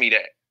ask me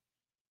that.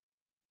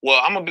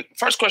 Well,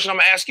 first question I'm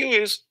gonna ask you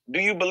is, do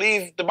you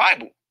believe the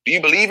Bible? Do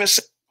you believe in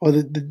sin? Well,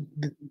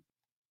 the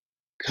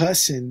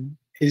cussing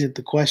isn't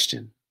the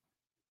question.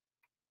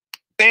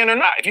 Sin or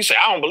not? If you say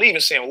I don't believe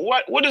in sin,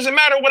 what does it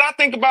matter what I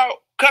think about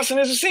cussing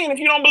is a sin if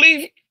you don't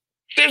believe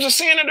there's a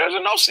sin and there's a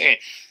no sin?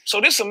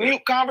 So this is a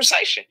mute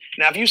conversation.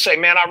 Now, if you say,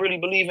 man, I really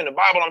believe in the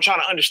Bible, I'm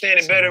trying to understand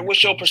it better.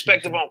 What's your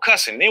perspective on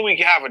cussing? Then we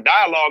can have a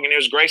dialogue and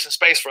there's grace and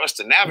space for us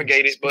to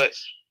navigate it. But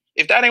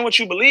if that ain't what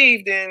you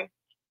believe, then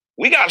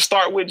we got to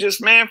start with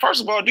just, man,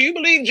 first of all, do you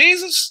believe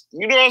Jesus?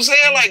 You know what I'm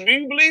saying? Like, do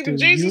you believe in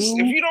Jesus?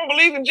 If you don't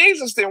believe in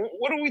Jesus, then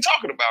what are we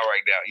talking about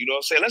right now? You know what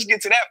I'm saying? Let's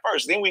get to that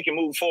first. Then we can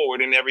move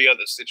forward in every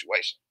other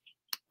situation.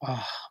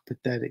 Oh,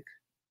 pathetic.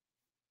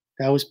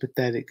 That was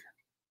pathetic.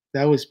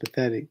 That was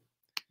pathetic.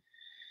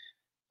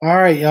 All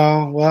right,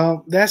 y'all.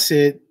 Well, that's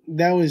it.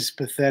 That was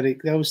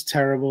pathetic. That was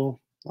terrible.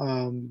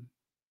 I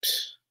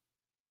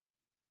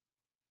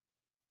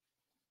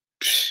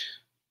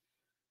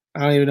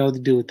don't even know what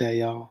to do with that,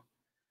 y'all.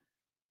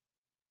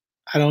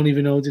 I don't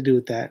even know what to do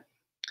with that.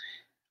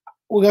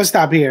 We're going to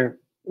stop here.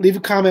 Leave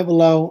a comment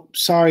below.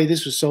 Sorry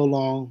this was so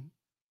long.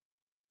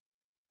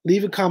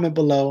 Leave a comment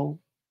below.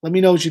 Let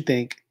me know what you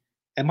think.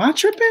 Am I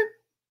tripping?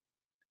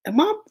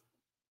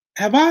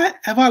 Have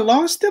I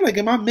lost it? Like,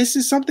 am I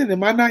missing something?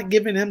 Am I not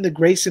giving him the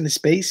grace and the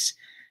space?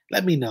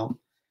 Let me know.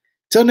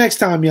 Till next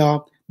time,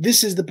 y'all.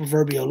 This is the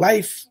Proverbial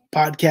Life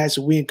podcast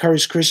where we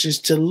encourage Christians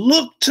to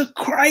look to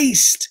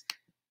Christ,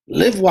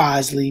 live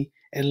wisely,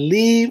 and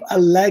leave a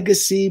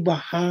legacy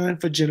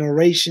behind for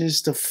generations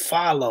to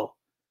follow.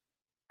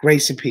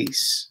 Grace and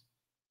peace.